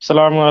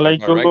 Assalamu One of our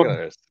alaikum.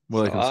 regulars.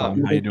 Walaikum Salam.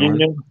 salam. How you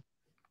doing?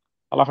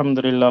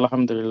 Alhamdulillah,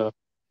 alhamdulillah.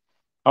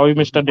 How are you,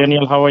 Mr.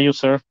 Daniel? How are you,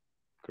 sir?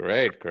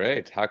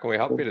 Great. How can we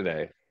help you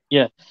today?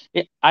 Yeah,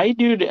 I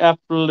did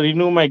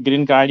renew my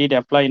green card. I did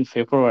apply in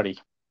February,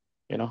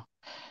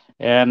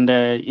 and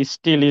it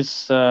still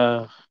is.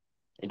 I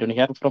don't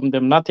hear from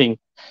them nothing.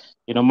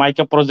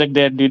 MICA project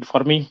they did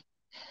for me,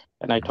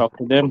 and I talked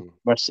to them,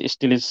 but it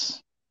still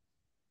is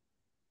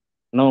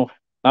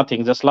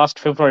nothing. Just last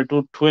February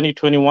to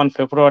 2021,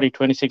 February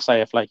 26, I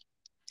applied.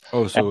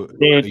 Oh, so And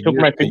they a took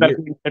year- my a feedback year-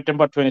 in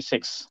September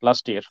 26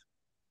 last year.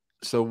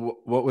 So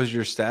what was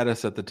your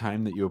status at the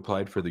time that you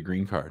applied for the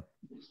green card?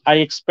 I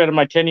expired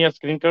my 10 years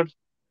green card.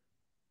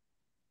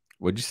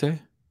 What'd you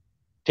say?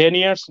 10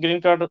 years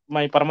green card,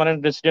 my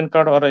permanent resident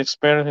card, or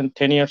expire in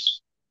 10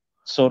 years.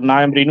 So now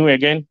I'm renew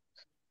again.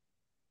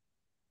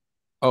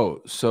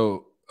 Oh,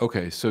 so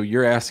okay. So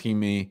you're asking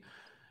me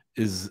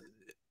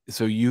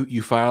so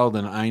you filed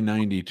an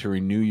I-90 to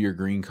renew your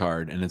green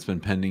card and it's been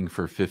pending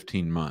for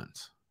 15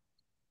 months.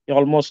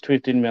 Almost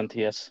 15 months,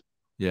 yes.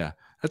 Yeah,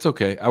 that's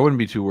okay. I wouldn't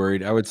be too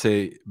worried. I would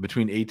say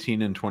between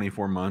 18 and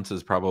 24 months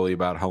is probably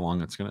about how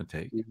long it's going to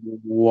take.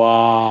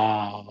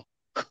 Wow.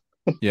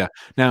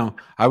 Now,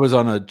 I was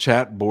on a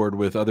chat board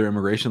with other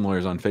immigration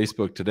lawyers on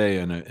Facebook today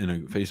in a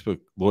Facebook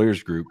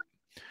lawyers group,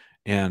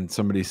 and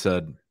somebody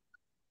said,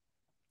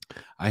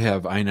 I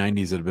have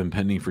I-90s that have been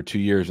pending for 2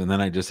 years, and then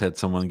I just had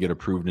someone get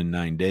approved in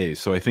 9 days.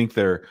 So I think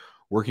they're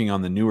working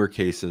on the newer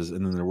cases,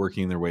 and then they're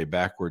working their way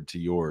backward to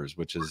yours,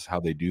 which is how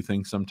they do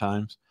things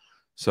sometimes.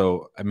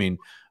 So, I mean,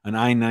 an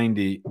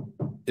I-90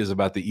 is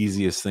about the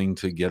easiest thing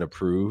to get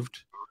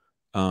approved.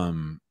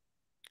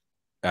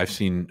 I've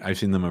seen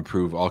them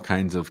approve all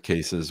kinds of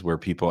cases where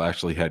people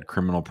actually had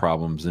criminal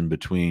problems in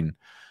between,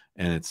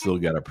 and it still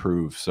got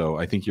approved. So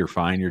I think you're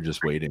fine. You're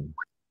just waiting.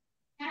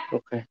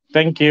 Okay.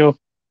 Thank you.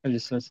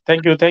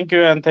 Thank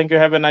you. And thank you.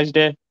 Have a nice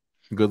day.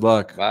 Good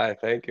luck. Bye.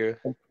 Thank you.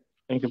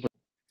 Thank you.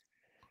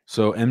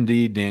 So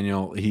MD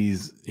Daniel,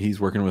 he's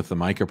working with the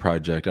MICA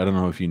project. I don't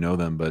know if you know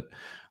them, but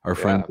our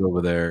friends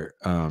over there,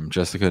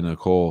 Jessica and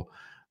Nicole,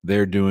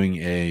 they're doing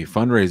a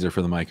fundraiser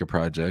for the MICA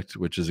project,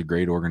 which is a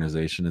great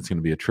organization. It's going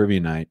to be a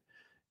trivia night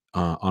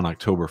on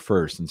October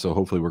 1st. And so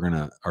hopefully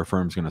our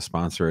firm's going to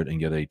sponsor it and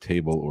get a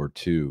table or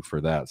two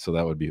for that. So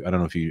that would be, I don't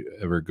know if you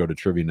ever go to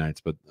trivia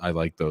nights, but I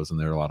like those and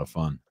they're a lot of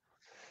fun.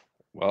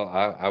 Well,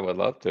 I would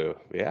love to.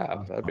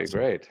 Yeah, that'd be Awesome.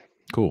 great.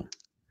 Cool.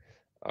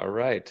 All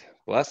right.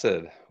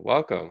 Blessed,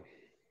 welcome.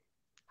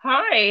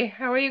 Hi,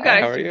 how are you Hi,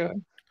 guys how are doing?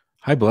 you?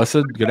 Hi,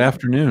 Blessed. Good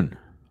afternoon.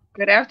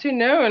 Good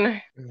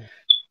afternoon.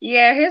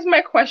 Yeah, here's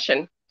my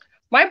question.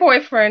 My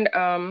boyfriend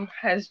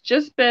has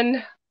just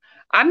been,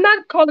 I'm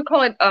not called to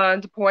call it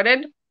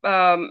deported.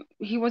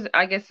 He was,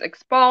 I guess,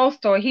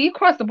 expulsed, or he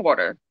crossed the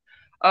border.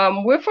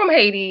 We're from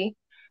Haiti,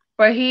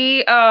 but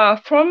he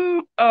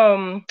from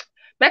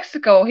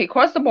Mexico, he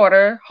crossed the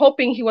border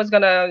hoping he was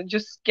gonna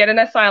just get an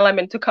asylum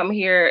and to come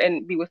here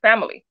and be with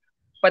family.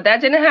 But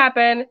that didn't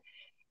happen.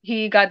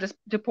 He got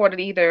deported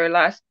either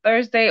last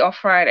Thursday or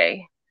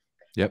Friday.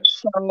 Yep.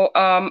 So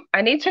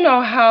I need to know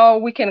how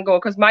we can go,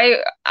 because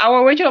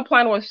our original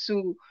plan was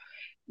to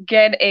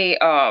get a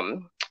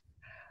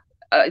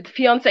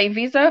fiance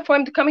visa for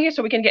him to come here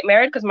so we can get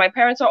married, because my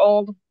parents are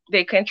old,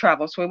 they can't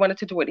travel, so we wanted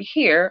to do it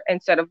here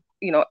instead of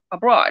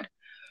abroad.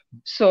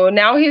 So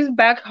now he's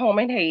back home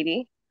in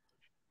Haiti,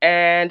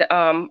 and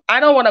I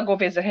don't want to go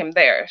visit him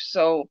there.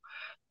 So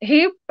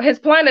his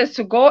plan is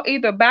to go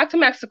either back to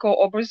Mexico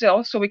or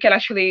Brazil so we can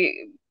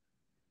actually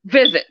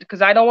visit,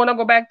 because I don't want to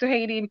go back to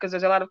Haiti because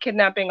there's a lot of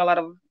kidnapping, a lot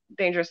of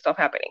dangerous stuff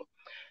happening.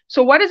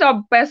 So what is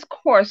our best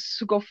course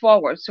to go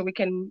forward so we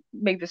can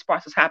make this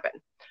process happen?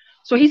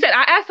 So he said,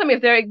 I asked him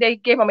if they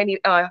gave him any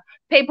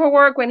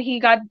paperwork when he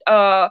got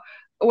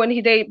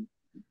they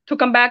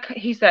took him back.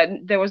 He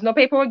said there was no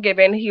paperwork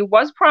given. He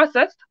was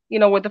processed,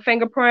 with the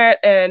fingerprint,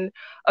 and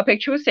a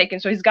picture was taken.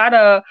 So he's got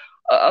a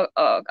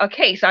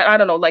case. I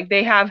don't know, like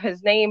they have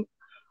his name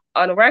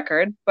on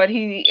record, but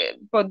he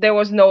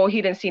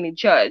didn't see any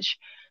judge.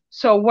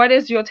 So what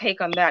is your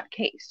take on that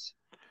case?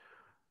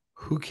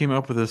 Who came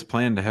up with this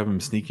plan to have him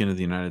sneak into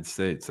the United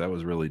States? That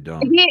was really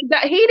dumb. He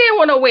didn't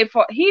want to wait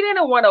for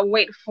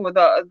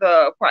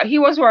the he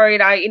was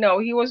worried.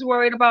 He was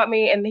worried about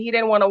me, and he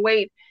didn't want to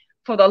wait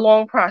for the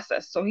long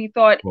process. So he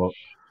thought, Well,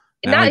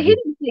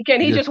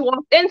 he just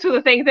walked into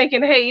the thing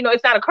thinking, hey,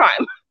 it's not a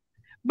crime.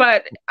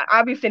 But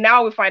obviously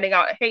now we're finding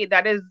out, hey,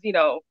 that is,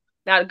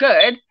 not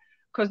good,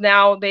 because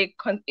now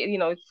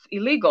it's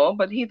illegal.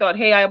 But he thought,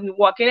 hey, I'm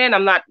walking in,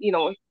 I'm not,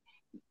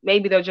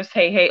 maybe they'll just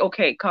say, hey,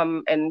 okay,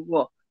 come, and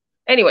well,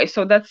 anyway,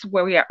 so that's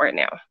where we are right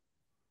now.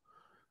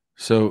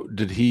 So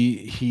did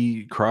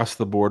he cross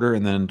the border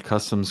and then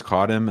customs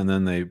caught him and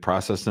then they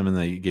processed him and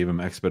they gave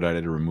him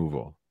expedited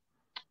removal?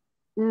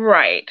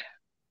 Right.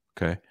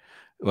 Okay.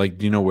 Like,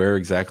 do you know where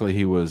exactly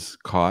he was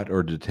caught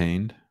or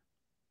detained?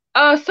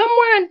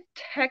 Somewhere in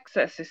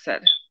Texas, he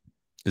said.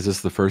 Is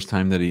this the first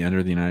time that he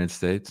entered the United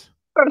States?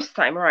 First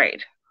time,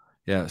 right.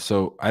 Yeah,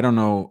 so I don't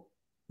know.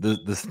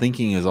 This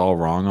thinking is all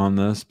wrong on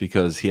this,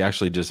 because he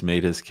actually just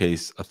made his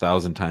case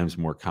 1,000 times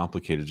more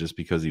complicated just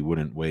because he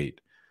wouldn't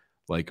wait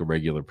like a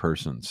regular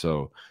person.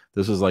 So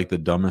this was like the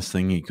dumbest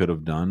thing he could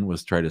have done,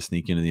 was try to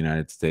sneak into the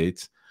United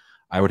States.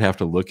 I would have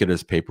to look at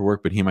his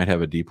paperwork, but he might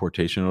have a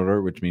deportation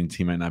order, which means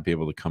he might not be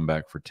able to come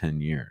back for 10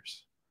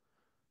 years.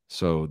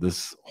 So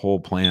this whole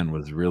plan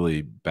was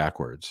really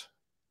backwards.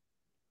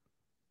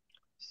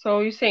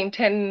 So you're saying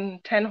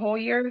 10 whole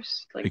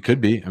years? It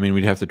could be. I mean,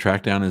 we'd have to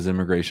track down his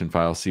immigration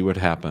file, see what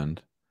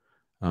happened.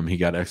 He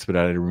got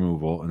expedited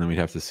removal, and then we'd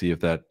have to see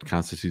if that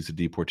constitutes a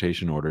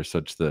deportation order,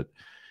 such that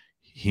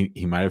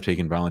he might have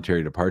taken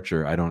voluntary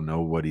departure. I don't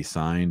know what he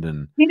signed,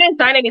 and he didn't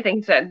sign anything.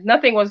 He said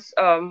nothing was.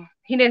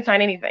 He didn't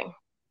sign anything.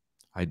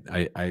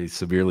 I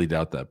severely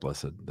doubt that,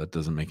 Blessed. That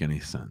doesn't make any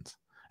sense,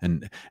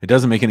 and it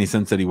doesn't make any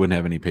sense that he wouldn't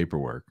have any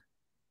paperwork.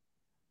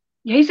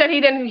 He said he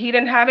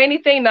didn't have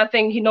anything,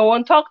 nothing. No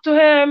one talked to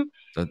him.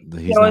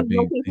 He's not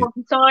being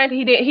signed.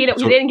 He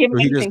didn't give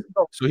me anything to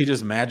go. So he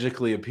just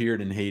magically appeared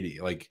in Haiti.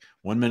 Like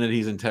one minute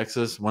he's in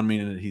Texas, one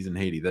minute he's in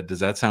Haiti. Does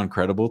that sound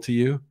credible to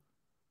you?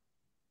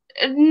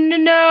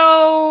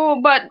 No,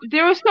 but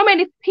there were so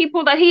many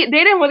people that they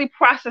didn't really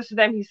process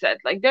them. He said,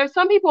 like, there's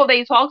some people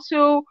they talked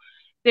to,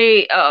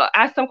 they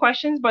asked some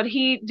questions, but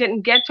he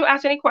didn't get to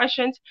ask any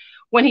questions.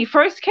 When he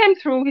first came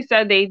through, he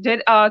said they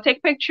did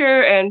take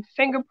picture and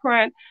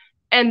fingerprint.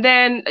 And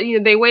then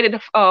they waited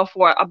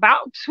for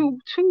about two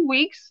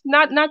weeks,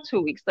 not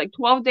 2 weeks, like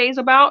 12 days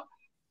about,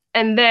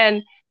 and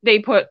then they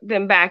put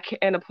them back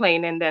in a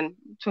plane and then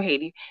to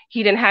Haiti.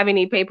 He didn't have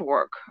any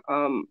paperwork.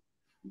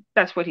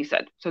 That's what he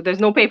said. So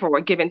there's no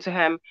paperwork given to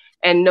him,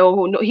 and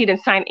no, he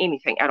didn't sign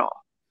anything at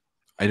all.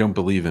 I don't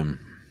believe him.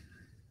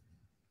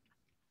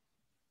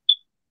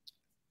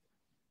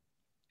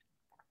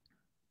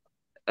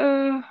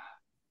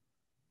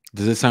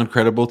 Does it sound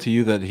credible to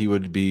you that he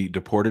would be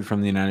deported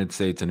from the United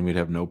States and we'd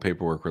have no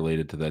paperwork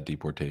related to that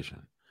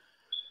deportation?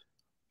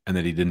 And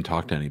that he didn't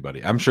talk to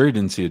anybody? I'm sure he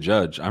didn't see a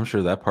judge. I'm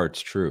sure that part's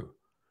true.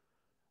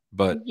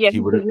 But yeah, he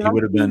would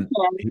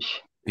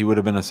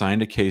have been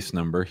assigned a case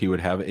number. He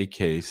would have a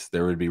case.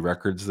 There would be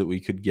records that we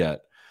could get.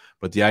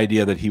 But the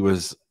idea that he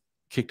was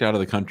kicked out of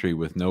the country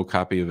with no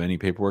copy of any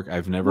paperwork,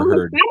 I've never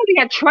heard. They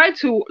had tried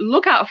to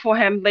look out for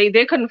him. They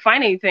couldn't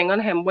find anything on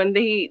him. When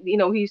he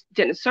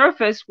didn't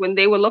surface, when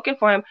they were looking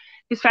for him,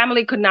 his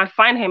family could not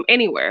find him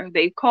anywhere.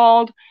 They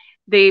called,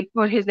 they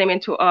put his name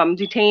into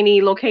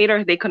detainee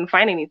locator. They couldn't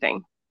find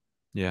anything.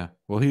 Yeah.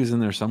 Well, he was in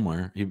there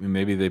somewhere.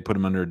 Maybe they put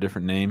him under a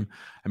different name.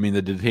 I mean,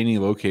 the detainee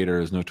locator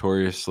is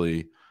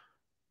notoriously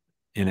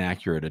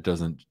inaccurate. It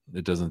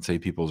doesn't say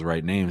people's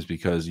right names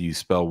because you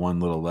spell one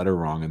little letter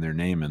wrong in their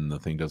name and the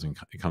thing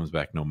it comes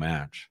back no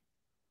match.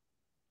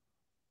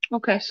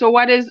 Okay, so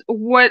what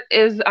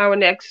is our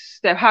next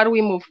step? How do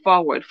we move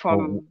forward from?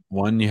 Well,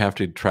 one, you have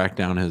to track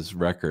down his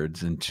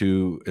records, and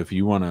two, if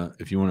you want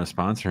to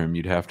sponsor him,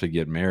 you'd have to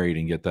get married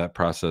and get that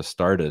process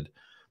started.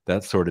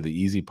 That's sort of the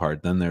easy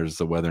part. Then there's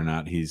the whether or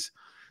not he's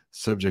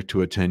subject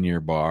to a 10-year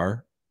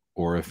bar,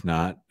 or if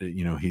not,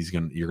 you're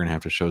going to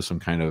have to show some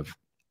kind of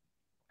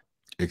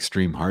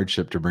extreme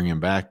hardship to bring him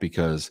back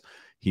because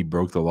he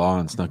broke the law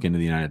and snuck into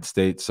the United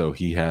States. So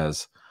he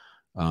has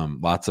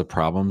lots of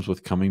problems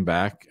with coming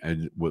back.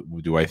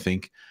 Do I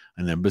think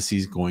an embassy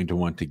is going to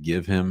want to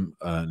give him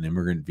an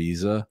immigrant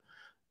visa,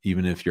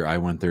 even if your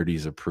I-130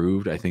 is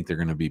approved? I think they're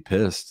going to be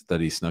pissed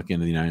that he snuck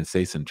into the United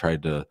States and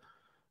tried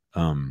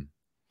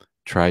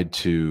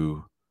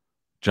to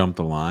jump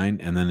the line.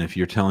 And then if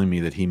you're telling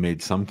me that he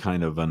made some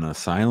kind of an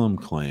asylum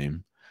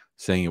claim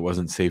saying it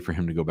wasn't safe for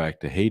him to go back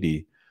to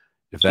Haiti,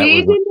 if that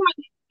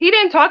he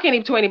didn't talk to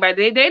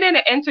anybody. They didn't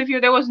interview.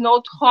 There was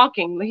no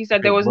talking. He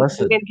said there was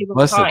they didn't give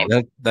him time.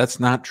 That's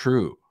not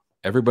true.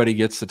 Everybody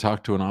gets to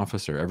talk to an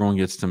officer. Everyone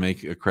gets to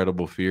make a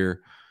credible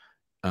fear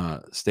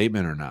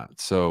statement or not.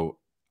 So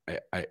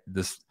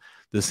this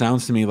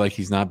sounds to me like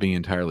he's not being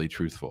entirely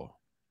truthful.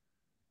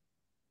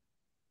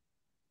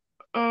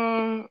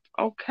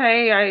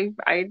 Okay,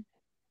 I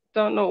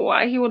don't know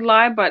why he would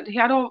lie, but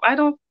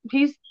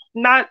he's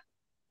not.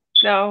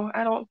 No,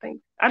 I don't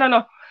think. I don't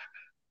know.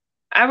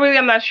 I really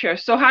am not sure.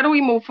 So how do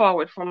we move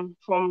forward from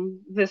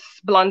this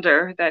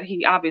blunder that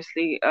he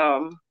obviously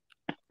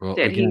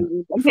did? He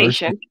was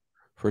impatient.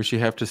 First, you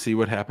have to see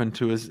what happened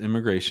to his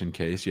immigration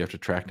case. You have to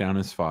track down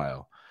his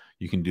file.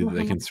 You can do.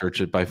 They can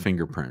search it by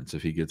fingerprints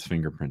if he gets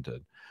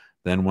fingerprinted.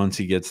 Then once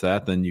he gets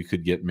that, then you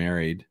could get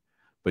married.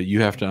 But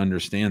you have to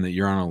understand that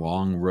you're on a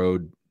long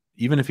road.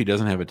 Even if he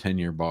doesn't have a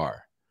 10-year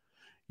bar,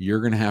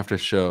 you're going to have to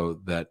show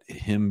that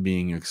him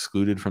being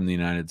excluded from the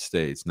United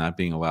States, not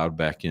being allowed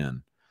back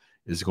in,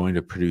 is going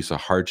to produce a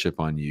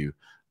hardship on you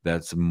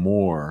that's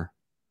more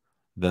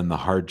than the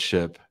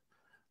hardship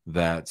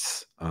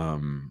that's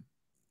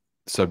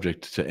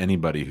subject to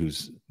anybody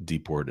who's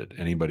deported,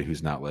 anybody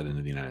who's not let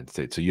into the United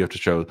States. So you have to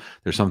show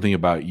there's something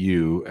about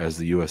you as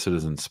the U.S.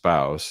 citizen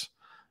spouse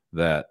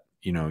that,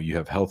 you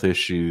have health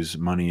issues,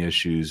 money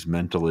issues,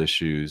 mental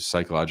issues,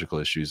 psychological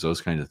issues, those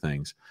kinds of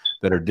things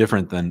that are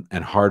different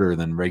and harder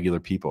than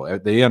regular people.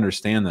 They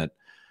understand that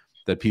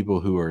people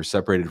who are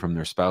separated from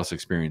their spouse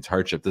experience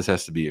hardship. This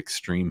has to be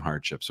extreme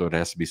hardship. So it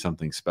has to be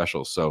something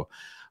special. So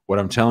what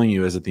I'm telling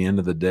you is at the end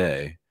of the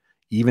day,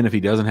 even if he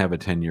doesn't have a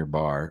 10-year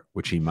bar,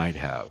 which he might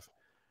have,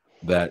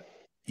 that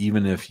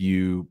even if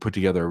you put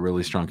together a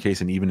really strong case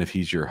and even if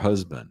he's your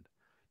husband,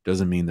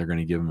 doesn't mean they're going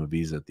to give him a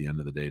visa at the end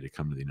of the day to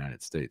come to the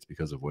United States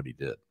because of what he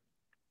did.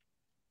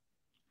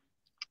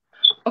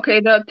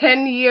 Okay, the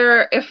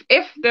 10-year, if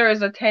there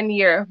is a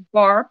 10-year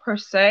bar per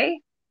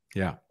se,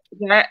 yeah,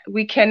 that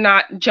we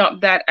cannot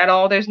jump that at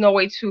all. There's no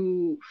way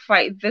to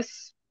fight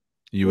this.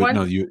 You would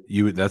know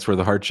you that's where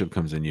the hardship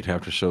comes in. You'd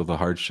have to show the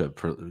hardship.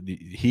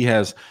 He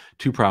has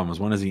two problems.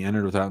 One is he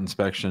entered without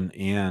inspection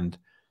and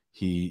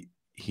he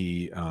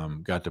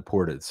got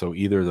deported. So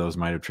either of those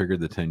might have triggered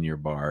the 10-year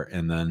bar.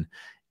 And then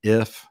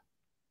if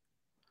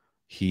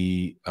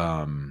he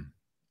lied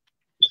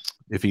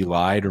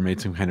or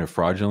made some kind of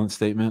fraudulent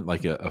statement,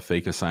 like a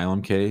fake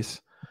asylum case.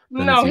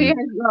 No, he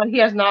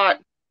has not.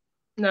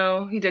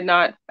 No, he did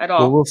not at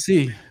all. Well,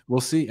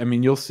 we'll see. I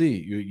mean, you'll see.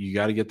 You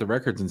got to get the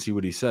records and see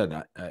what he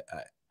said.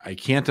 I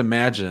can't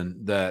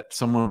imagine that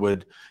someone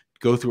would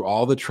go through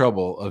all the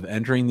trouble of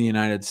entering the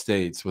United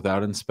States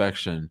without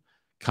inspection,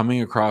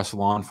 coming across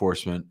law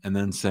enforcement, and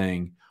then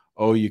saying,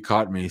 "Oh, you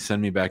caught me.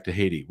 Send me back to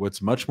Haiti."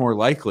 What's much more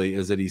likely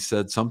is that he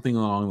said something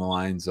along the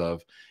lines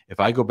of, "If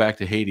I go back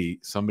to Haiti,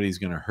 somebody's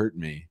going to hurt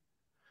me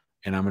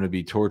and I'm going to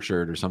be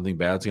tortured or something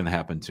bad's going to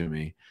happen to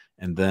me."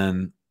 And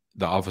then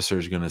the officer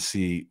is going to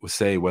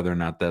say whether or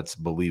not that's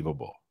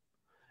believable.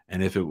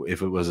 And if it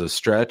was a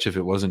stretch, if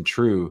it wasn't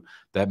true,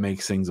 that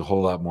makes things a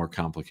whole lot more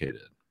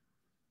complicated.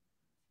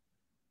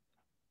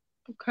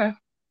 Okay.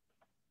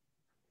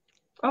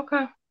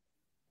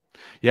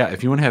 Yeah,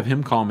 if you want to have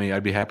him call me,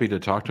 I'd be happy to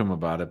talk to him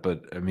about it.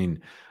 But I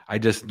mean, I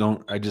just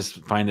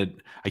find it,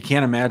 I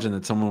can't imagine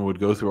that someone would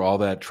go through all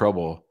that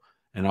trouble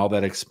and all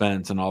that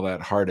expense and all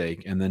that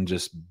heartache and then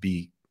just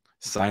be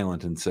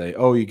silent and say,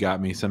 "Oh, you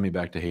got me, send me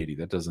back to Haiti."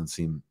 That doesn't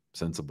seem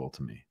sensible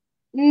to me.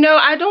 No,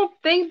 I don't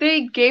think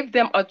they gave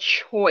them a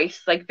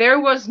choice. Like there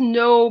was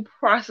no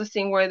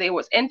processing where they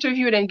was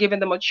interviewed and given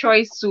them a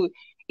choice to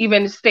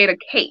even state a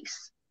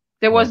case.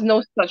 There was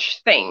no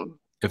such thing.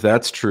 If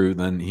that's true,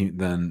 then he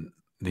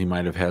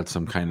might have had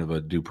some kind of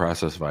a due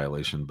process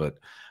violation. But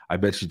I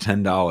bet you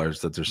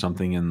 $10 that there's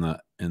something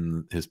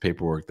in his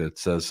paperwork that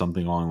says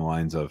something along the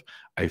lines of,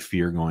 "I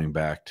fear going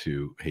back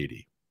to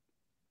Haiti."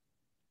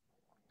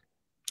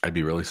 I'd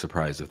be really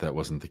surprised if that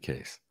wasn't the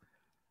case.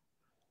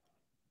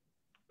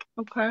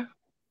 Okay.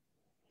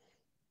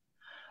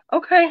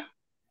 Okay.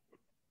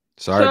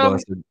 Sorry, So-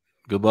 Blessed.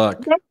 Good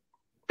luck.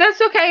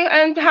 That's okay.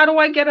 And how do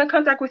I get in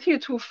contact with you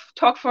to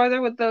talk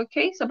further with the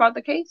case, about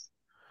the case?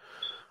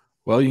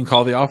 Well, you can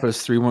call the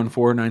office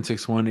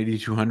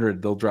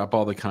 314-961-8200. They'll drop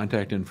all the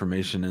contact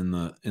information in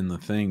the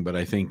thing, but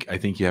I think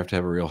you have to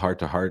have a real heart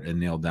to heart and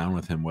nail down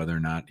with him whether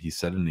or not he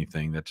said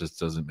anything. That just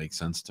doesn't make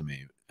sense to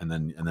me. And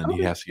then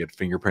he has to get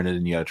fingerprinted,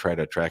 and you got to try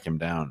to track him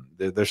down.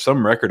 There's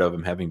some record of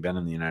him having been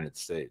in the United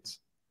States.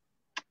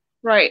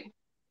 Right.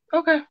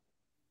 Okay.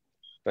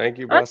 Thank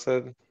you,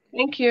 Blessed.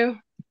 Thank you.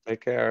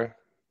 Take care.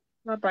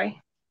 Bye-bye.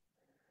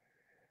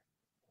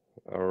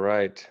 All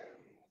right.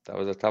 That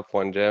was a tough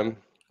one, Jim.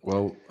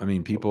 Well, I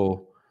mean,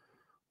 people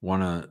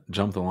want to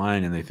jump the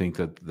line, and they think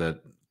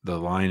that the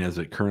line as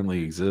it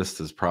currently exists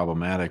is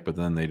problematic, but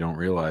then they don't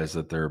realize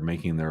that they're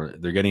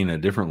getting a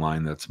different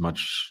line that's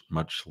much,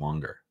 much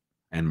longer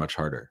and much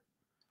harder.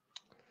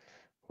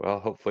 Well,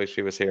 hopefully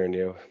she was hearing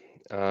you.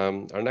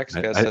 Our next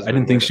guest I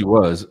didn't think she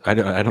was. I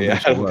don't Yeah,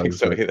 think she I don't was. think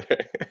so but- either.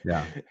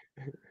 Yeah.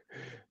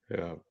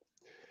 Yeah.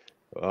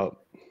 Well,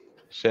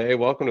 Shay,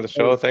 welcome to the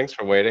show. Thanks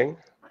for waiting.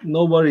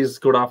 No worries.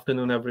 Good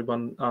afternoon,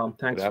 everyone.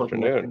 Thanks Good for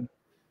afternoon. connecting.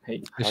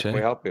 Hey. Hi, How can Shay. we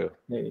help you?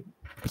 Hey.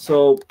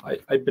 So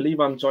I believe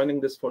I'm joining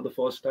this for the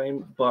first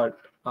time, but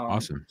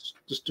Awesome.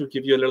 just to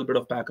give you a little bit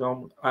of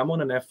background, I'm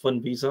on an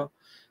F1 visa,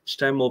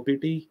 STEM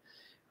OPT.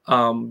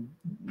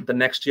 The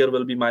next year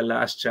will be my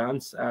last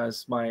chance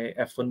as my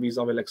F1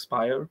 visa will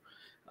expire.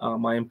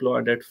 My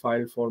employer did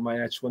file for my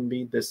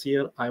H1B this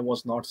year. I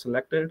was not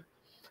selected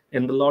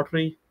in the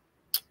lottery.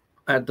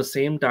 At the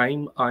same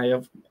time, I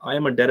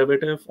am a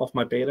derivative of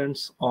my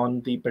parents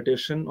on the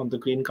petition, on the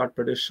green card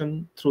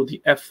petition through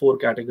the F4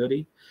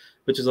 category,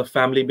 which is a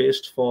family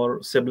based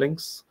for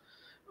siblings.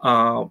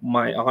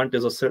 My aunt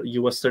is a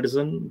US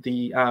citizen.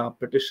 The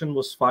petition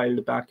was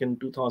filed back in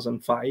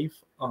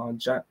 2005,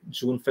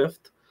 June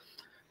 5th.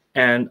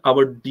 And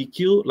our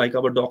DQ, like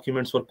our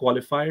documents, were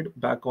qualified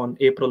back on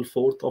April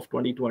 4th of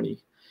 2020.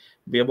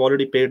 We have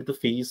already paid the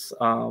fees.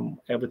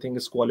 Everything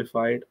is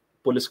qualified.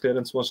 Police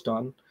clearance was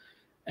done.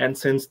 And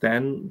since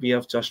then, we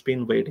have just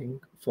been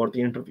waiting for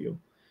the interview.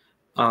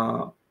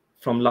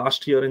 From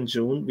last year in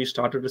June, we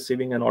started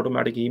receiving an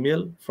automatic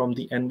email from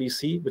the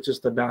NVC, which is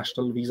the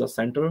National Visa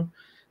Center,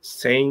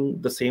 saying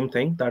the same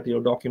thing, that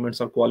your documents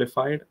are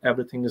qualified.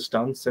 Everything is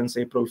done since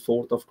April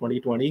 4th of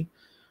 2020.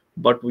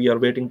 But we are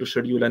waiting to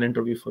schedule an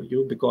interview for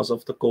you because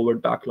of the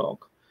COVID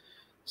backlog.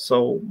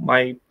 So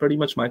pretty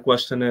much my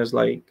question is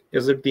like,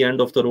 is it the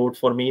end of the road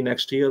for me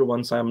next year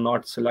once I'm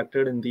not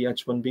selected in the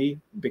H1B?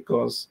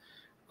 Because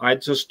I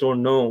just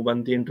don't know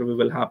when the interview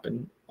will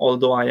happen.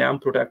 Although I am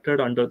protected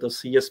under the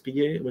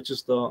CSPA, which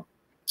is the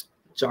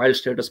Child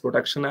Status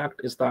Protection Act,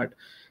 is that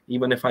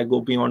even if I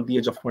go beyond the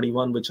age of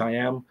 21, which I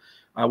am,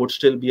 I would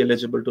still be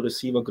eligible to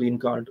receive a green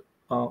card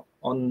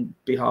on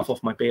behalf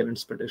of my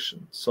parents'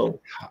 petition. So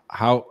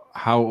How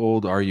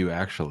old are you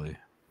actually?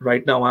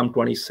 Right now I'm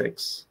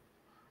 26.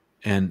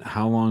 And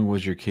how long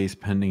was your case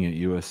pending at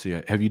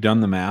USC? Have you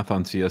done the math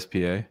on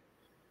CSPA?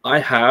 I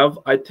have.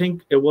 I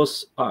think it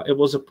was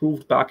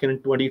approved back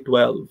in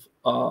 2012.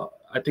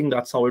 I think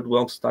that's how it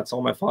works. That's how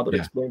my father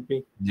explained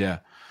me. Yeah.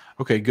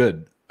 Okay,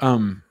 good.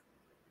 And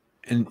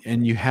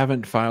you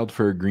haven't filed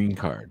for a green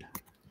card.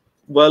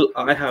 Well,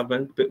 I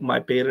haven't. But my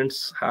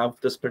parents have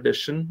this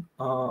petition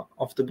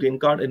of the green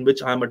card in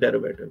which I'm a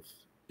derivative.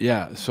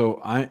 Yeah. So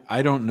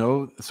I don't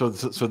know. So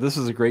this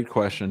is a great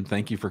question.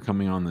 Thank you for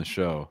coming on the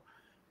show.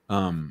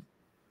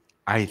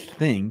 I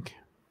think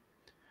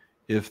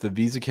if the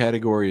visa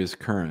category is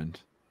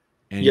current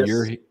and Yes.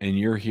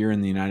 you're here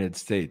in the United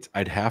States,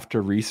 I'd have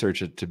to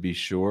research it to be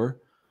sure.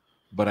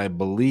 But I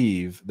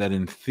believe that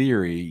in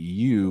theory,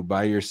 you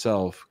by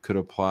yourself could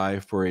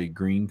apply for a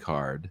green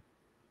card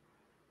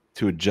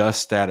to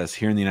adjust status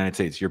here in the United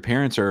States. Your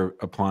parents are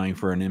applying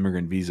for an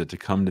immigrant visa to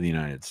come to the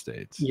United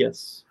States.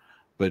 Yes.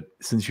 But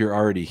since you're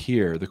already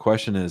here, the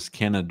question is,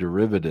 can a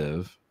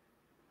derivative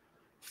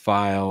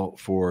file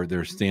for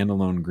their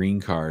standalone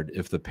green card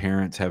if the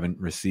parents haven't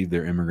received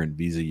their immigrant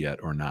visa yet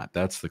or not?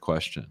 That's the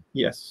question.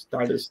 Yes,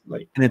 that is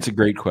like. And it's a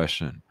great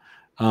question.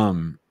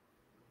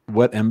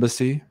 What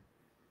embassy?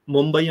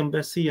 Mumbai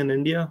embassy in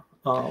India.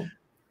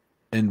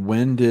 And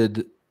when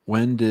did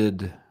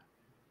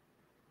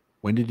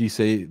you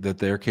say that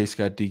their case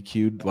got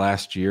DQ'd?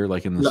 Last year,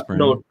 like in the spring?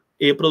 No,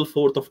 April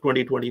 4th of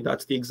 2020.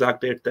 That's the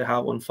exact date they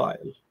have on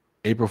file.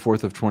 April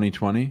 4th of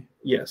 2020?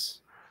 Yes.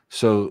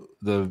 So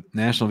the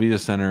National Visa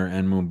Center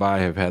and Mumbai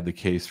have had the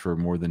case for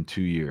more than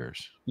 2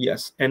 years.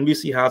 Yes.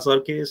 NVC has our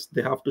case.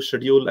 They have to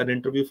schedule an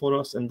interview for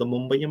us in the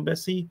Mumbai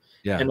embassy.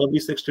 Yeah. And every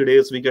 60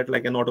 days, we get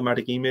like an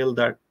automatic email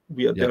that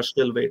they're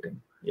still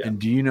waiting. Yeah. And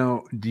do you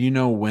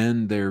know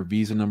when their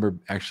visa number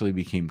actually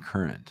became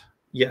current?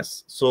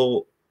 Yes.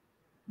 So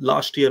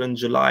last year in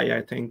July,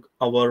 I think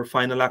our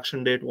final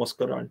action date was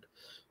current,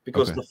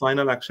 because Okay. the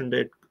final action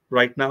date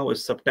right now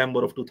is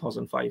September of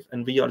 2005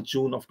 and we are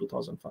June of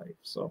 2005.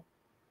 So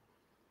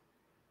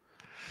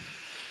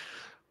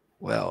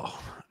Well,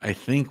 I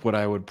think what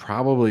I would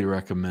probably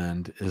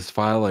recommend is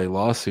file a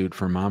lawsuit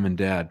for mom and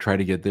dad, try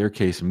to get their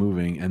case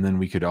moving, and then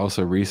we could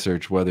also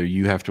research whether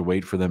you have to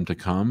wait for them to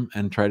come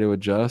and try to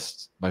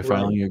adjust by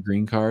filing a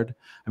green card.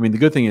 I mean, the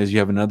good thing is you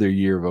have another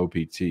year of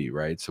OPT,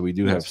 right? So we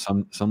do have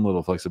some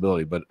little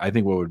flexibility, but I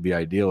think what would be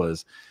ideal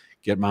is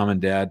get mom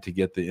and dad to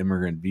get the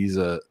immigrant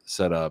visa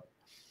set up.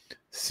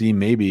 See,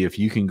 maybe if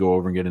you can go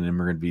over and get an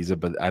immigrant visa,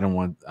 but I don't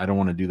want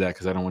to do that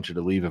because I don't want you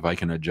to leave. If I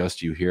can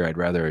adjust you here, I'd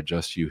rather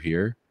adjust you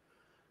here.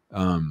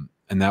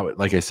 And that would,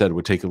 like I said,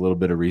 would take a little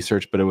bit of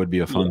research, but it would be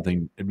a fun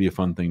thing. It'd be a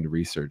fun thing to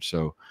research.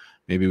 So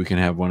maybe we can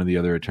have one of the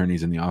other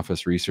attorneys in the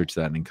office research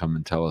that and come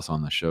and tell us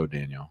on the show,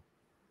 Daniel.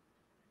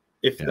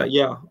 If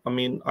I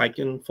mean, I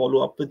can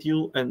follow up with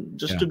you. And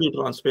just to be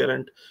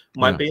transparent,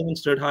 my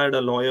parents did hire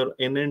a lawyer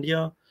in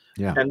India,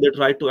 and they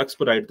tried to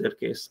expedite their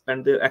case,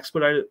 and they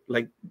expedited,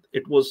 like,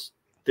 it was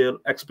their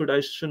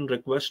expedition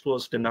request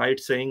was denied,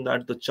 saying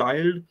that the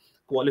child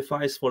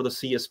qualifies for the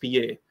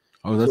CSPA.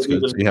 Oh, that's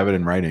good. So you have it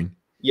in writing.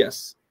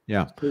 Yes.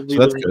 Yeah. So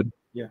that's good.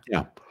 Yeah.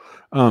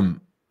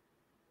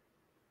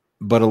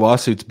 But a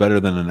lawsuit's better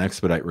than an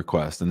expedite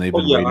request, and they've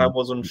been waiting. I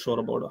wasn't sure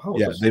about how.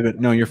 Yeah,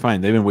 no, you're fine.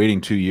 They've been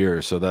waiting 2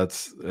 years, so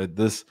that's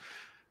this,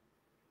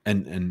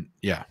 and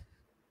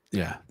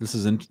this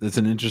is it's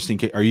an interesting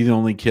case. Are you the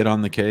only kid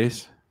on the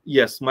case?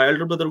 Yes, my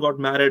elder brother got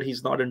married.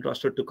 He's not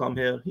interested to come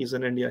here. He's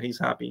in India. He's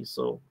happy,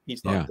 so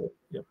he's not there.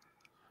 Yeah.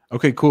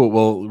 Okay, cool.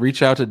 Well,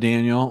 reach out to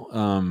Daniel,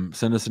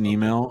 send us an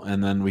email,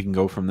 and then we can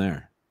go from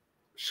there.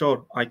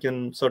 Sure, I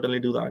can certainly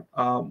do that.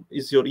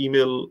 Is your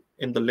email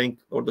in the link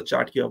or the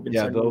chat you have been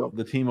sending?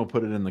 The team will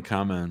put it in the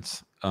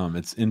comments.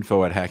 It's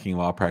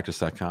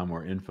info@hackinglawpractice.com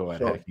or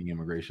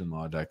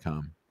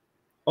info@hackingimmigrationlaw.com.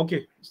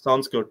 Okay,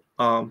 sounds good.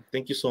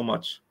 Thank you so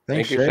much.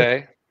 Thank you,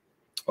 Shay.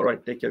 All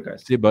right, take care,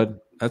 guys. See you, bud.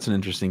 That's an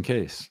interesting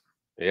case.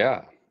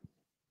 Yeah.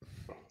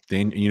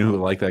 Dane, you know who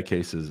like that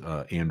case is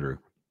Andrew.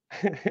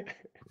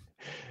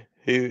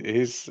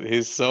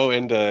 He's so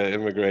into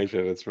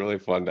immigration. It's really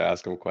fun to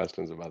ask him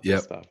questions about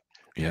this stuff.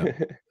 Yeah,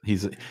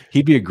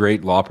 he'd be a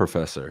great law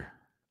professor.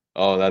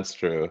 Oh, that's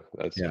true.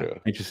 That's true.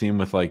 Can't you see him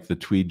with like the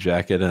tweed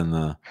jacket and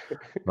the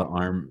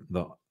arm,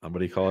 what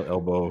do you call it,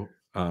 elbow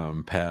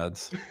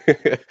pads?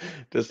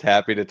 Just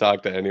happy to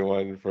talk to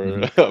anyone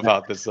for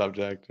about this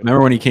subject.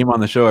 Remember when he came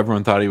on the show,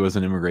 everyone thought he was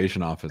an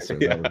immigration officer.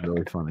 That was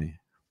really funny.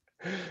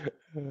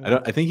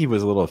 I think he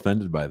was a little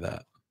offended by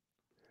that.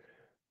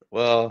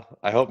 Well,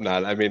 I hope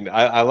not. I mean,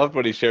 I loved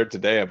what he shared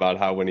today about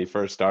how when he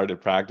first started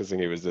practicing,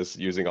 he was just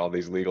using all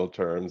these legal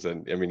terms.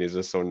 And I mean, he's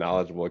just so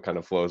knowledgeable, it kind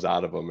of flows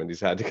out of him, and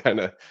he's had to kind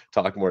of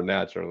talk more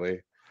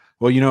naturally.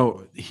 Well, you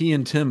know, he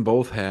and Tim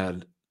both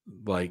had,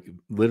 like,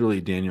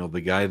 literally, Daniel,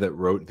 the guy that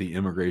wrote the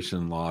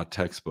immigration law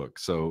textbook.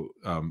 So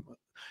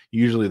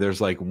usually there's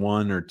like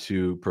 1 or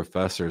 2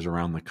 professors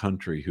around the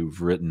country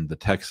who've written the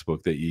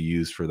textbook that you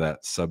use for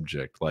that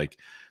subject. Like,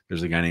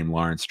 there's a guy named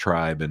Lawrence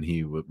Tribe, and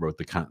he wrote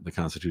the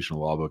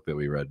constitutional law book that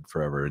we read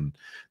forever. And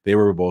they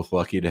were both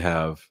lucky to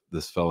have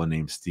this fellow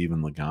named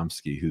Stephen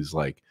Legomsky, who's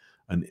like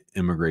an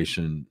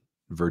immigration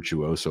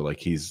virtuoso. Like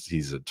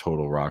he's a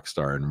total rock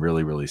star and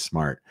really, really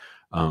smart.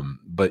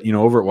 But you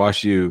know, over at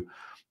WashU,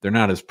 they're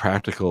not as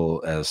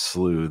practical as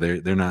SLU.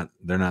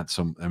 They're not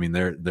so. I mean,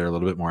 they're a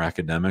little bit more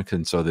academic,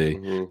 and so they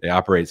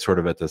operate sort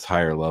of at this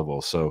higher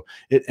level. So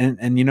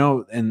and you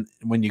know, and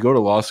when you go to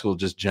law school,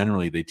 just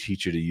generally they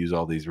teach you to use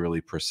all these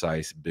really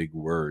precise big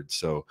words.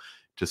 So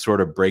to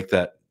sort of break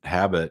that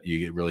habit,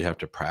 you really have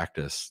to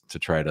practice to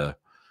try to,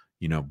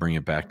 you know, bring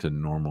it back to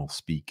normal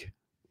speak.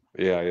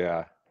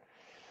 Yeah.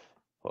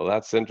 Well,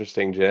 that's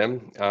interesting,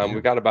 Jim. We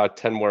got about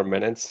 10 more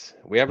minutes.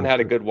 We haven't had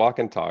a good walk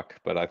and talk,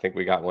 but I think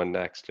we got one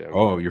next, Jim.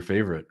 Oh, your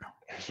favorite.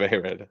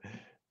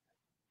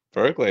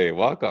 Berkeley,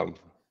 welcome.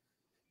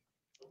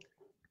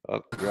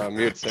 Oh, you're on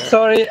mute, sir.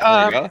 Sorry,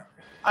 I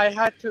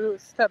had to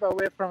step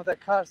away from the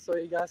car so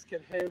you guys can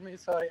hear me.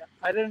 So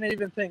I didn't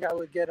even think I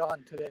would get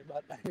on today,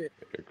 but you're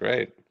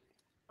great.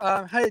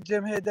 Hey,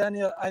 Jim. Hey,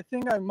 Daniel. I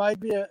think I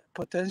might be a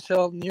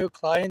potential new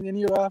client in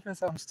your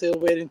office. I'm still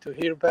waiting to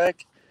hear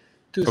back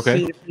to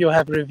see if you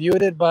have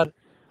reviewed it, but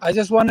I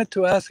just wanted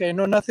to ask, I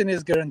know nothing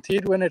is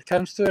guaranteed when it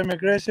comes to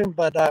immigration,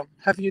 but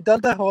have you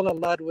dealt a whole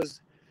lot with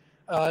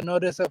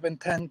notice of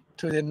intent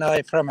to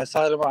deny from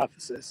asylum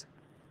offices?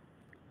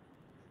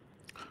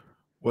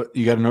 What,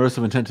 you got a notice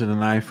of intent to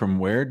deny from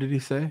where, did he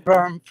say?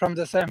 From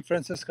the San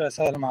Francisco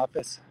asylum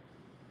office.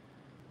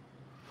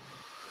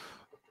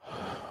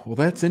 Well,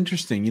 that's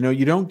interesting. You know,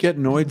 you don't get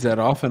NOIDs that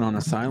often on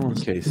asylum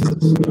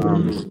cases.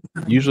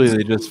 Usually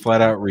they just flat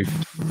out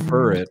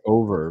refer it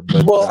over.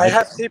 But well, I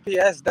have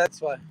CPS,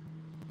 that's why.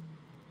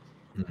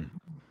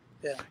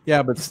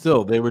 Yeah, but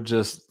still, they would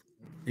just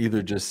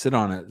either just sit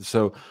on it.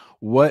 So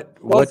what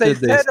they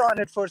did they sat on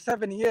it for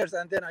 7 years,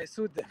 and then I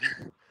sued them.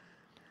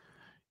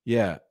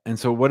 Yeah, and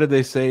so what did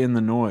they say in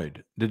the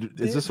NOID?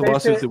 Is this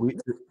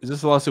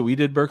a lawsuit we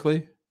did,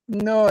 Berkeley?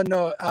 No.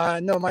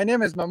 My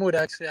name is Mahmoud.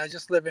 Actually, I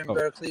just live in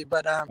Berkeley.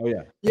 But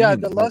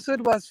the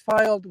lawsuit was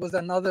filed with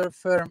another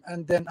firm,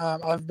 and then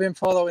I've been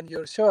following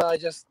your show. I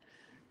just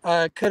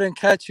I couldn't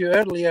catch you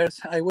earlier.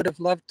 I would have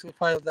loved to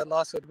file that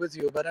lawsuit with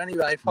you. But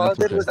anyway, I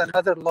filed it with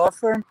another law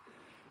firm.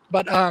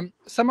 But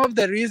some of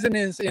the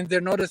reasonings in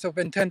their notice of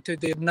intent to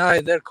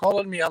deny, they're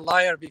calling me a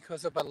liar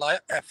because of a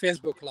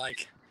Facebook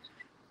like.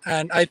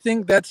 And I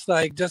think that's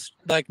like just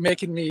like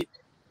making me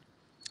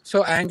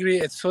so angry.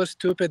 It's so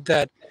stupid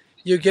that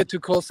you get to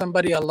call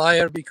somebody a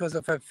liar because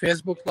of a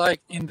Facebook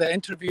like. In the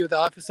interview, the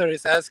officer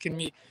is asking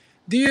me,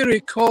 do you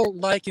recall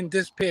liking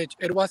this page?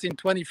 It was in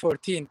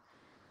 2014.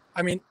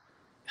 I mean,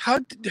 how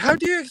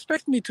do you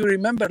expect me to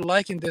remember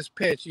liking this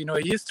page? You know,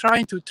 he's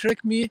trying to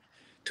trick me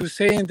to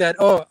saying that,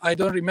 oh, I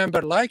don't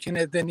remember liking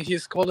it. Then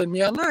he's calling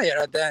me a liar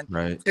at the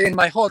end, saying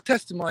my whole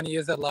testimony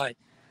is a lie.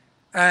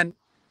 And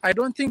I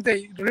don't think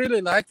they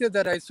really liked it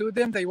that I sued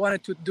them. They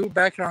wanted to do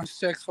background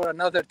checks for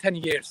another 10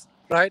 years,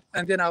 right?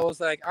 And then I was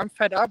like, I'm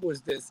fed up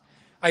with this.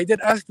 I did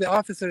ask the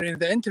officer in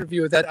the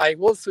interview that I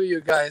will sue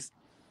you guys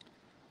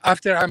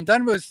after I'm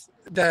done with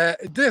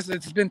this.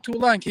 It's been too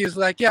long. He's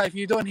like, yeah, if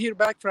you don't hear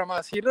back from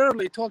us. He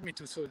literally told me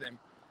to sue them,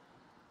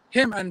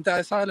 him and the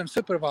asylum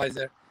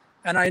supervisor.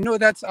 And I know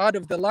that's out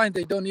of the line.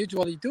 They don't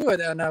usually do it.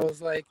 And I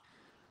was like,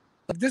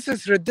 this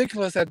is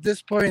ridiculous at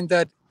this point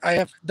that I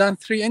have done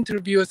 3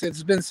 interviews.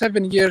 It's been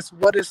 7 years.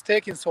 What is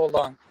taking so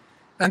long?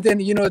 And then,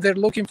 you know, they're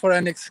looking for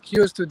an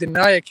excuse to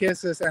deny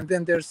cases. And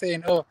then they're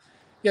saying, oh,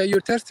 yeah,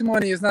 your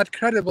testimony is not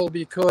credible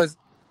because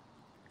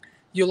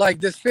you like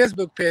this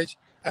Facebook page.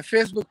 A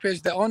Facebook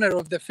page, the owner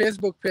of the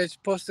Facebook page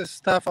posted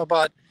stuff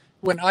about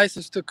when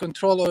ISIS took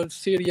control of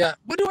Syria.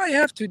 What do I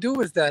have to do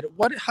with that?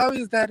 How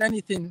is that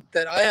anything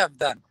that I have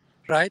done,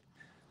 right?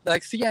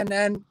 Like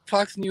CNN,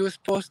 Fox News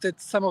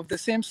posted some of the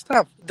same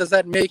stuff. Does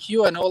that make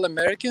you and all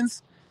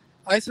Americans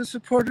ISIS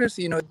supporters?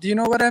 You know, do you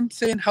know what I'm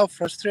saying? How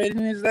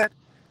frustrating is that?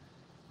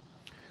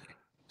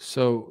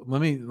 So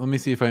let me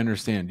see if I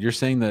understand. You're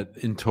saying that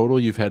in total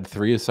you've had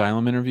 3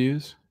 asylum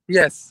interviews?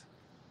 Yes.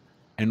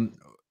 And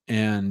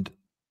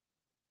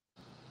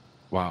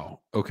wow.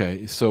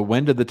 Okay. So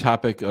when did the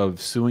topic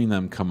of suing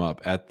them come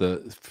up? At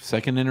the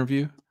second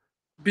interview?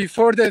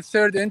 Before the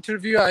 3rd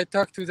interview, I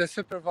talked to the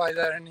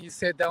supervisor and he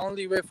said the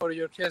only way for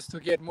your case to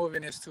get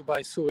moving is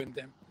by suing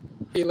them.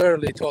 He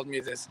literally told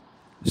me this.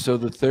 So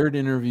the third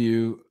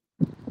interview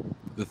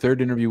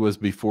was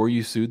before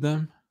you sued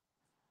them?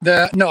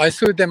 No, I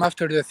sued them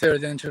after the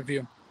 3rd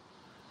interview.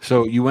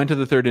 So you went to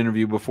the 3rd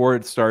interview. Before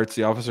it starts,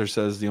 the officer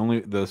says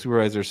the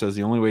supervisor says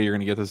the only way you're going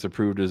to get this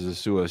approved is to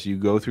sue us. You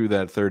go through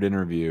that 3rd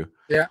interview.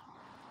 Yeah.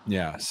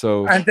 Yeah.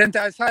 So and then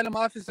the asylum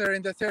officer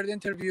in the 3rd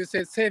interview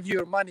said, save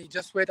your money,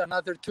 just wait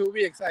another 2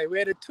 weeks. I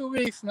waited 2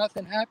 weeks,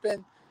 nothing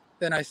happened.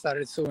 Then I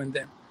started suing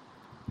them.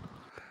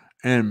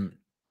 And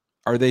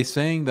are they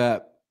saying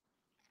that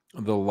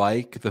the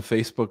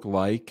Facebook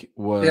like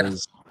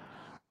was,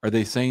 are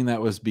they saying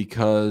that was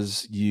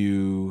because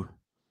you,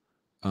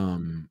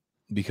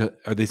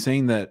 are they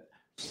saying that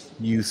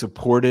you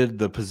supported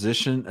the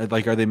position?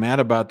 Like, are they mad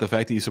about the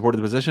fact that you supported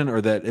the position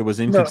or that it was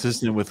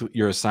inconsistent with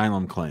your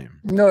asylum claim?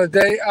 No,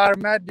 they are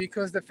mad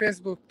because the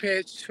Facebook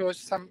page shows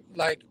some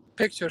like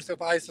pictures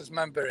of ISIS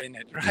member in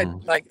it, right?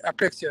 Like a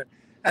picture.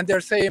 And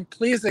they're saying,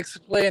 please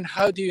explain,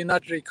 how do you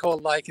not recall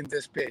liking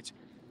this page?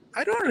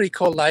 I don't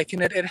recall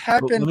liking it. It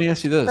happened. Well, let me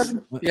ask you this.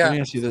 Let me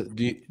ask you this.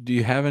 Do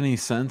you have any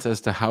sense as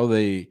to how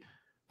they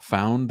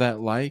found that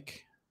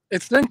like?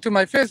 It's linked to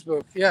my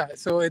Facebook. Yeah.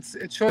 So it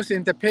shows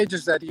in the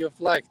pages that you've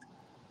liked.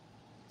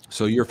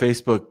 So your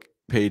Facebook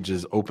page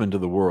is open to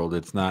the world.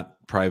 It's not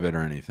private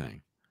or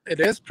anything. It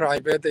is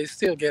private. They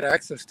still get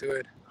access to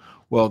it.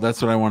 Well,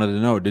 that's what I wanted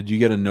to know. Did you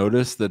get a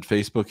notice that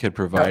Facebook had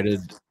provided?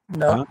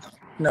 No.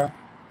 No.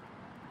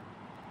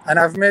 And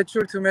I've made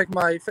sure to make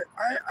my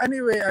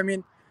anyway. I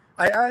mean,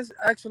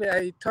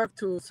 I talked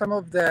to some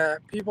of the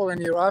people in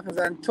your office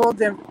and told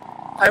them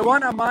I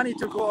want Amani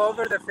to go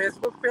over the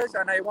Facebook page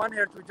and I want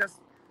her to just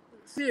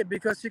see it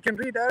because she can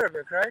read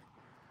Arabic, right?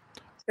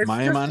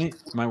 My Amani,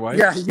 my wife.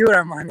 Yeah, your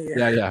Amani.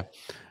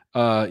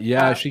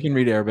 Yeah. She can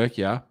read Arabic.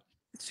 Yeah.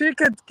 She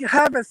could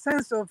have a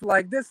sense of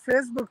like this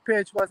Facebook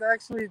page was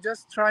actually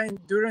just trying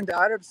during the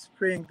Arab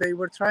Spring. They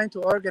were trying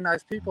to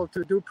organize people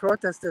to do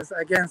protests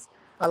against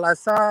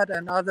Al-Assad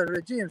and other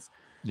regimes.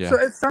 Yeah. So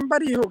it's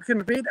somebody who can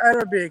read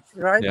Arabic,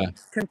 right? Yeah.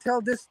 Can tell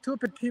these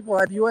stupid people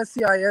at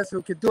USCIS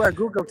who could do a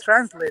Google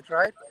Translate,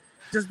 right?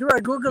 Just do a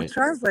Google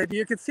Translate.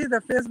 You could see the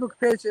Facebook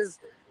page is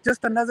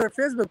just another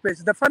Facebook page.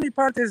 The funny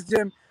part is,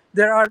 Jim,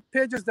 there are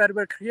pages that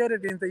were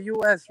created in the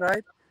US,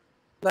 right?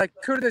 Like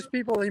Kurdish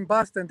people in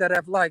Boston that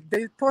have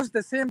they post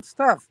the same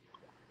stuff.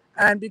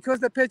 And because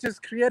the page is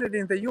created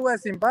in the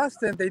US in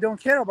Boston, they don't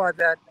care about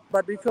that.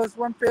 But because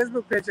one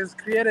Facebook page is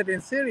created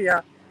in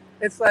Syria,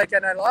 it's like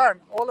an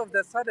alarm. All of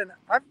a sudden,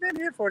 I've been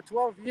here for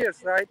 12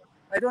 years, right?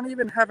 I don't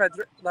even have a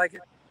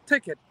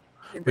ticket.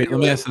 Wait, let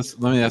me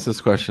ask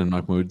this question,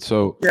 Mahmoud.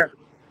 So,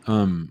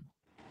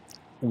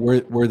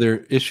 were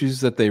there issues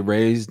that they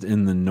raised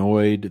in the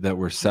Noid that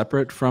were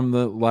separate from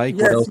the like?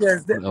 Yes.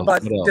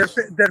 But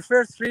their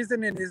first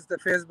reasoning is the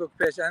Facebook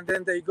page, and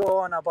then they go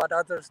on about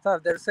other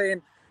stuff. They're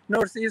saying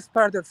northeast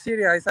part of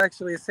Syria is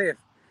actually safe,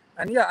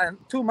 And yeah, and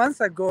 2 months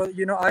ago,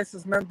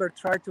 ISIS member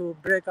tried to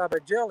break up a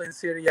jail in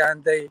Syria,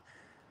 and they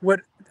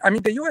would. I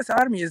mean, the U.S.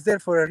 Army is there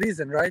for a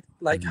reason, right?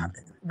 Like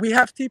we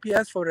have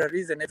TPS for a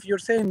reason. If you're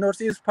saying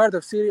northeast part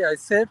of Syria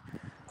is safe,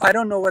 I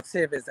don't know what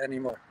safe is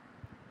anymore.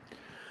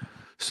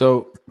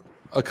 So,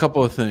 a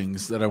couple of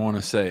things that I want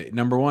to say.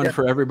 Number one,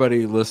 for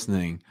everybody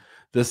listening,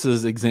 this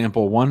is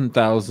example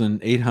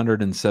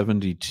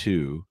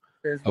 1,872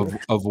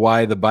 of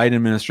why the Biden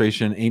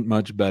administration ain't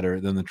much better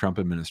than the Trump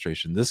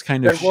administration. This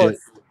kind of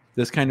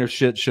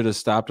shit should have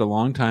stopped a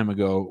long time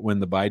ago when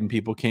the Biden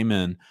people came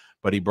in,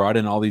 but he brought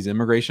in all these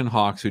immigration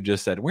hawks who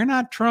just said, we're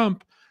not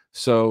Trump,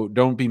 so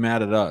don't be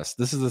mad at us.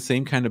 This is the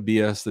same kind of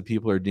BS that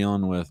people are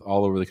dealing with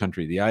all over the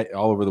country,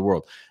 all over the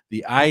world.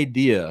 The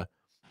idea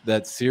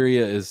that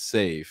Syria is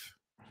safe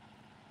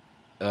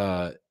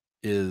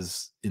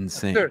is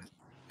insane. Sure.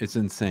 It's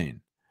insane.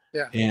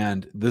 Yeah.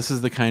 And this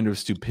is the kind of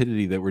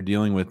stupidity that we're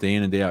dealing with day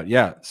in and day out.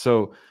 Yeah.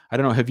 So I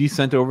don't know. Have you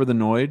sent over the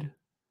NOID?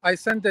 I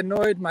sent the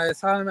NOID, my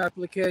asylum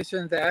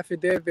application, the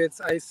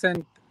affidavits. I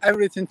sent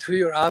everything to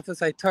your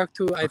office. I talked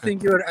to, I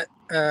think your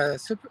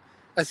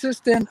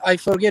assistant. I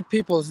forget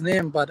people's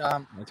name, but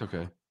that's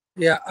okay.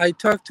 Yeah, I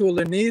talked to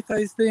Lenith,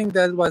 I think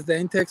that was the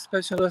intake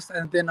specialist,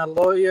 and then a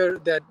lawyer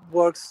that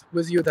works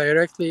with you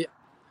directly.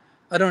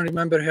 I don't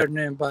remember her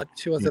name, but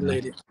she was a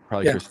lady.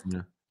 Probably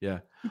Christina. Yeah.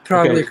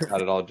 Probably. Okay,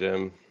 got it all,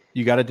 Jim.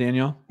 You got it,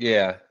 Daniel?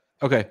 Yeah.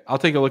 Okay, I'll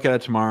take a look at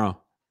it tomorrow.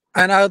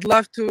 And I would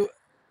love to.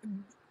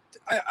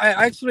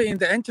 I actually, in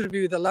the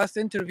interview, the last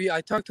interview,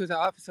 I talked to the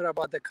officer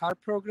about the CARP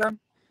program.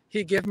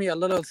 He gave me a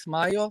little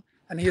smile,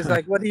 and he's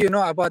like, "What do you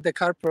know about the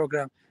CARP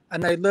program?"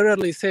 And I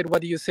literally said,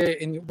 "What do you say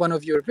in one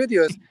of your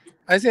videos?"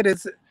 I said,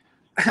 "It's."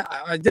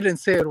 I didn't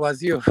say it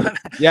was you.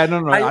 Yeah,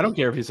 no, I don't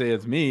care if you say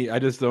it's me. I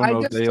just don't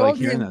know if they like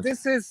hearing that.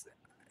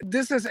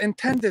 This is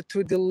intended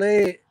to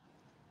delay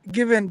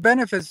giving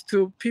benefits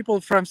to people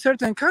from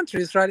certain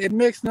countries, right? It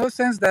makes no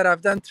sense that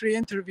I've done 3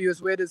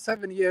 interviews, waited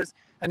 7 years,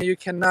 and you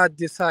cannot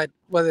decide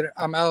whether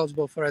I'm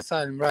eligible for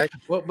asylum, right?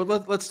 Well,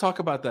 but let's talk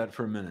about that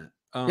for a minute.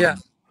 Yeah.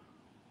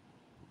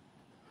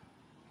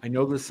 I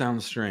know this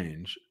sounds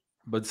strange,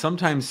 but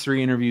sometimes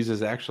 3 interviews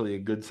is actually a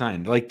good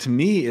sign. Like, to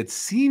me, it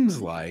seems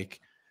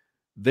like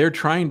they're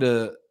trying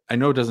to, I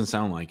know it doesn't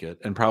sound like it,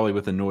 and probably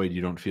with Annoyed,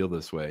 you don't feel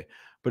this way,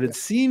 but it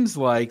seems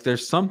like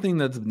there's something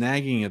that's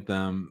nagging at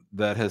them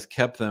that has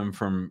kept them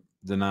from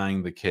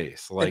denying the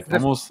case. Like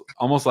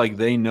almost like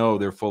they know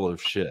they're full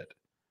of shit.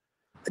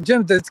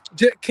 Jim, the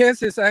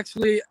case is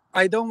actually,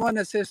 I don't want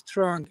to say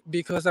strong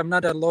because I'm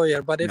not a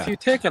lawyer, but if you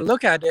take a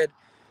look at it,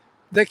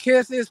 the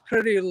case is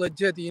pretty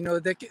legit. You know,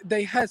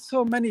 they had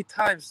so many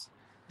times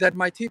that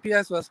my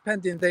TPS was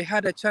pending. They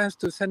had a chance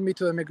to send me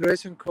to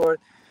immigration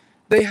court.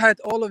 They had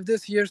all of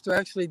this years to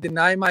actually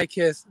deny my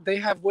case. They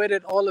have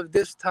waited all of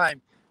this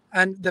time.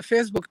 And the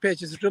Facebook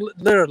page is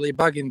literally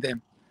bugging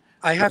them.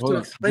 I have to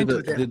explain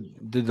to them.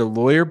 Did the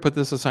lawyer put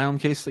this asylum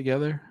case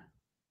together?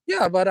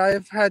 Yeah, but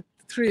I've had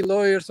 3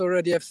 lawyers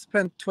already. I've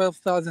spent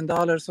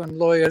 $12,000 on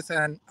lawyers,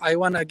 and I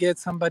want to get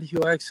somebody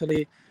who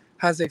actually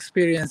has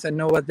experience and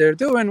know what they're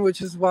doing,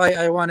 which is why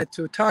I wanted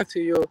to talk to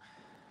you.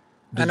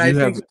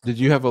 Did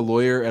you have a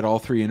lawyer at all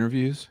 3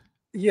 interviews?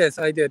 Yes,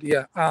 I did.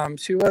 Yeah.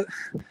 She was.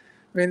 I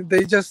mean,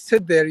 they just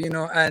sit there, you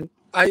know, and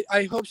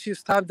I hope she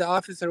stopped the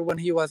officer when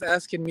he was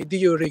asking me, "Do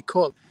you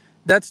recall?"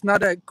 That's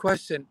not a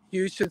question.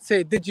 You should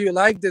say, "Did you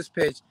like this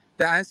page?"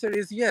 The answer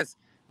is yes.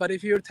 But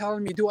if you're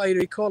telling me, "Do I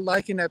recall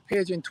liking a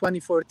page in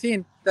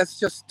 2014?" That's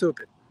just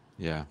stupid.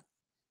 Yeah.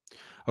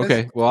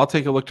 Okay. Well, I'll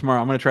take a look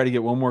tomorrow. I'm going to try to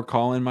get one more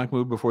call in,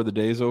 Mahmoud, before the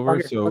day is over.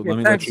 Okay, so okay. Let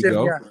me Thanks, let you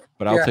go. Jim,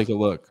 but I'll take a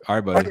look. All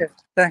right, buddy. Okay.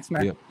 Thanks,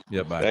 man.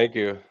 Yep. Bye. Thank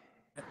you.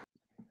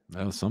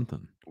 That was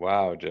something.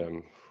 Wow,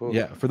 Jim. Whew.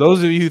 Yeah. For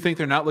those of you who think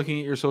they're not looking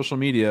at your social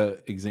media,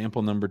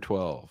 example number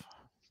 12.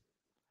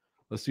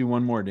 Let's do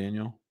one more,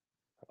 Daniel.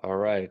 All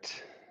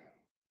right.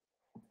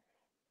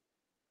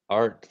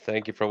 Art,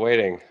 thank you for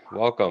waiting.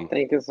 Welcome.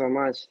 Thank you so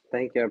much.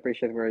 Thank you. I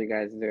appreciate what you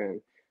guys are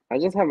doing. I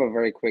just have a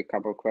very quick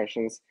couple of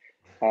questions.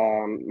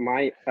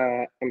 My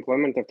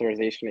employment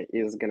authorization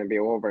is going to be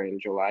over in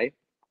July,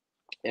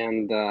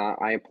 and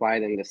I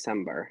applied in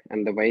December,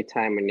 and the wait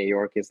time in New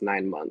York is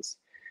 9 months,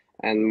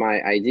 and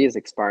my ID is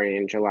expiring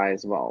in July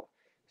as well.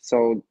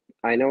 So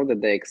I know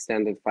that they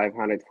extended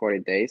 540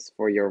 days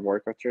for your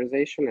work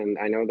authorization, and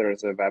I know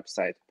there's a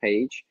website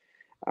page.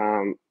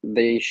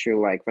 The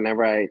issue, like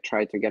whenever I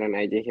tried to get an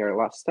ID here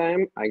last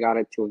time, I got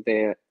it till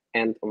the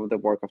end of the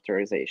work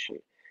authorization.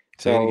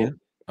 Say it again?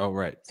 Oh,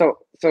 right. So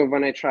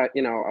when I tried,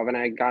 you know, when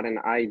I got an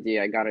ID,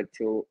 I got it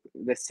to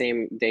the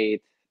same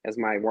date as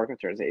my work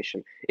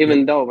authorization.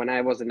 Even though when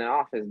I was in the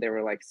office, they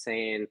were like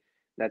saying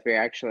that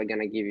we're actually going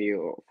to give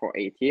you for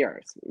 8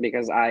 years,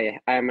 because I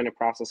am in a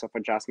process of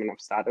adjustment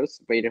of status,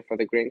 waiting for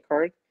the green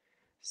card.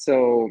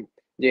 So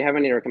do you have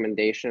any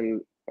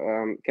recommendation?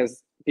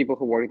 Because people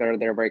who work there,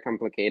 they're very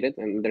complicated,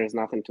 and there's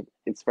nothing to,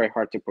 it's very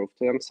hard to prove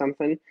to them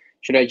something.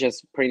 Should I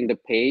just print the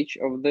page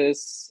of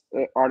this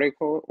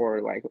article,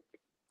 or like,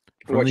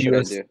 What should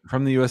I do?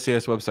 From the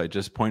USCIS website,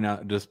 just print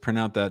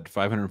out that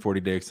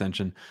 540-day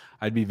extension.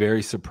 I'd be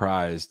very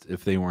surprised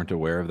if they weren't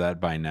aware of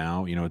that by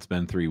now. You know, it's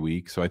been 3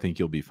 weeks, so I think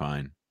you'll be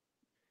fine.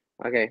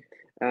 Okay.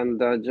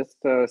 And just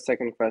a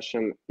second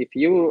question. If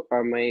you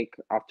make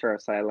after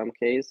asylum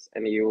case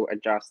and you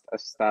adjust a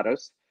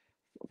status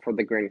for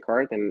the green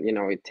card, and you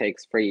know it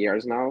takes 3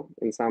 years now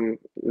in some,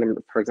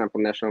 for example,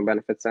 National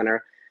Benefit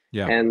Center.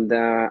 Yeah. And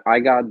I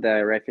got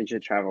the refugee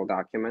travel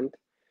document.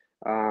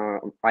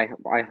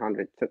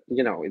 I-100,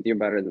 you know, you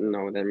better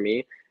know than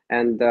me.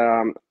 And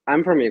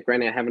I'm from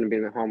Ukraine. I haven't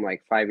been home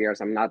like 5 years.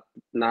 I'm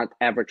not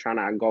ever trying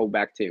to go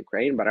back to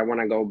Ukraine, but I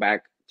want to go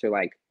back to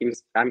like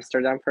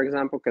Amsterdam, for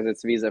example, because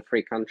it's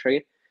visa-free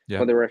country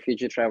for the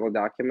refugee travel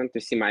document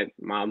to see my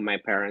mom, my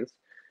parents.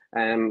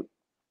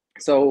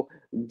 So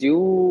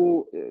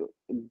do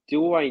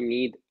I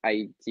need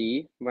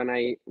ID when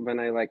I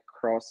like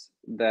cross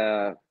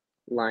the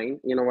line?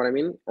 You know what I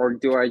mean? Or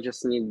do I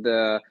just need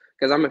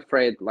because I'm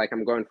afraid, like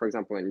I'm going, for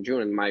example, in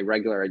June and my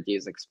regular ID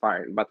is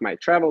expiring, but my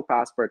travel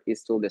passport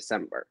is till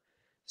December.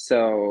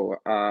 So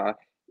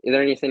is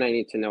there anything I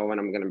need to know when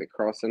I'm going to be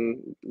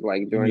crossing?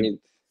 Like, do I need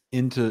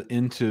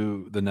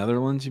into the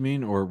Netherlands, you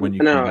mean, or when you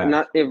come back?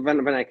 Not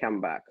when I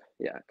come back.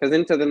 Yeah, because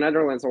into the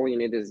Netherlands, all you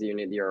need is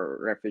your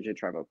refugee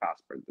travel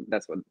passport.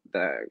 That's what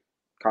the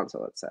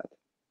consulate said.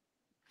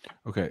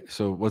 Okay,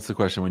 so what's the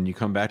question? When you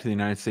come back to the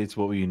United States,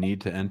 what will you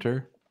need to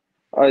enter?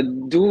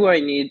 Do I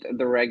need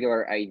the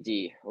regular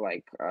ID,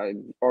 like,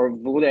 or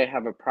would I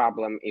have a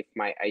problem if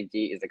my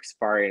ID is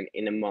expiring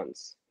in a month?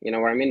 You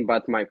know what I mean?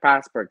 But my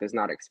passport is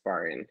not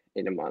expiring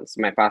in a month.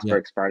 My passport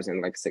expires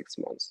in like 6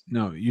 months.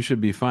 No, you should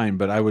be fine.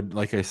 But I would,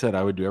 like I said,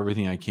 I would do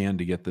everything I can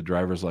to get the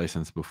driver's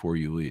license before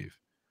you leave.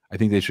 I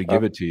think they should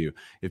give it to you.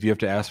 If you have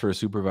to ask for a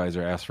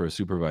supervisor, ask for a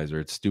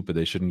supervisor. It's stupid.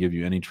 They shouldn't give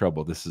you any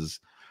trouble. This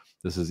is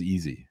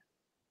easy.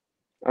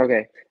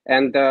 Okay,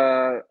 and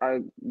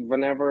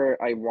whenever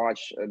I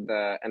watch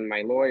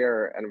my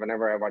lawyer, and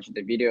whenever I watch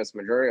the videos,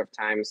 majority of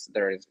times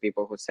there is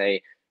people who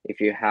say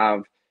if you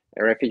have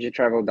a refugee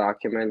travel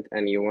document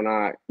and you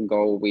wanna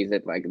go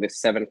visit like the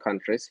 7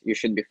 countries, you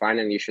should be fine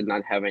and you should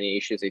not have any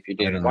issues if you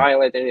didn't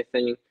violate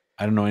anything.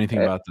 I don't know anything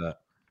about that.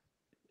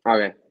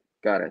 Okay,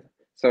 got it.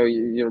 So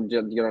you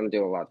don't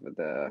deal a lot with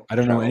the. I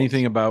don't know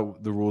anything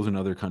about the rules in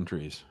other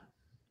countries.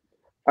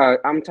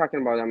 I'm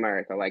talking about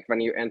America. Like when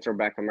you enter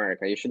back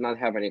America, you should not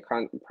have any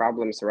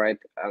problems, right?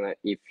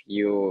 If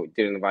you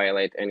didn't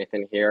violate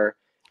anything here,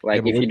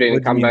 like if you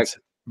didn't come back.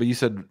 But you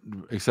said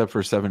except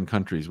for 7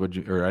 countries. Would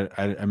you? Or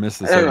I missed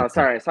the. No,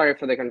 sorry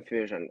for the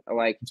confusion.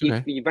 Like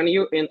when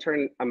you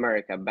enter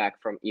America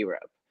back from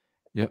Europe,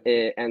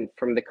 and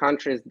from the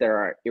countries there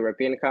are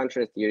European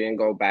countries, you didn't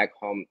go back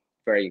home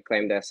where you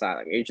claim the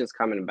asylum. You're just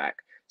coming back.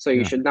 So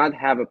you should not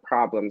have a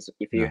problems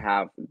if you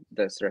have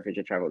this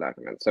refugee travel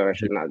document. So I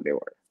should not be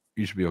worried.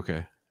 You should be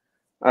okay.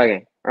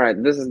 Okay. All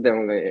right. This is the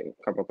only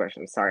couple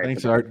questions. Sorry.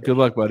 Thanks, Art. Good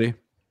luck, buddy.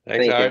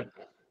 Thanks, Art.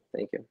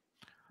 Thank you.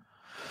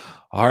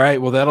 All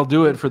right. Well, that'll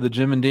do it for the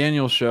Jim and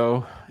Daniel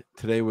show.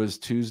 Today was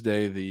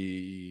Tuesday,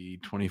 the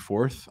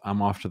 24th.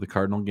 I'm off to the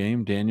Cardinal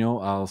game.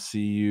 Daniel, I'll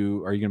see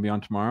you. Are you going to be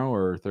on tomorrow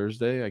or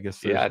Thursday? I guess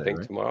Thursday, I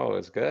think tomorrow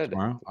is good.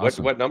 Tomorrow?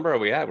 Awesome. What number are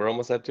we at? We're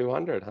almost at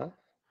 200, huh?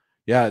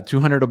 Yeah,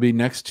 200 will be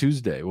next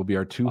Tuesday. Will be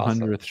our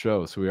 200th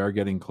show. So we are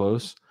getting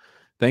close.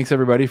 Thanks,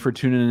 everybody, for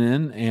tuning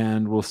in,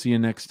 and we'll see you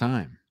next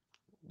time.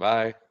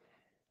 Bye.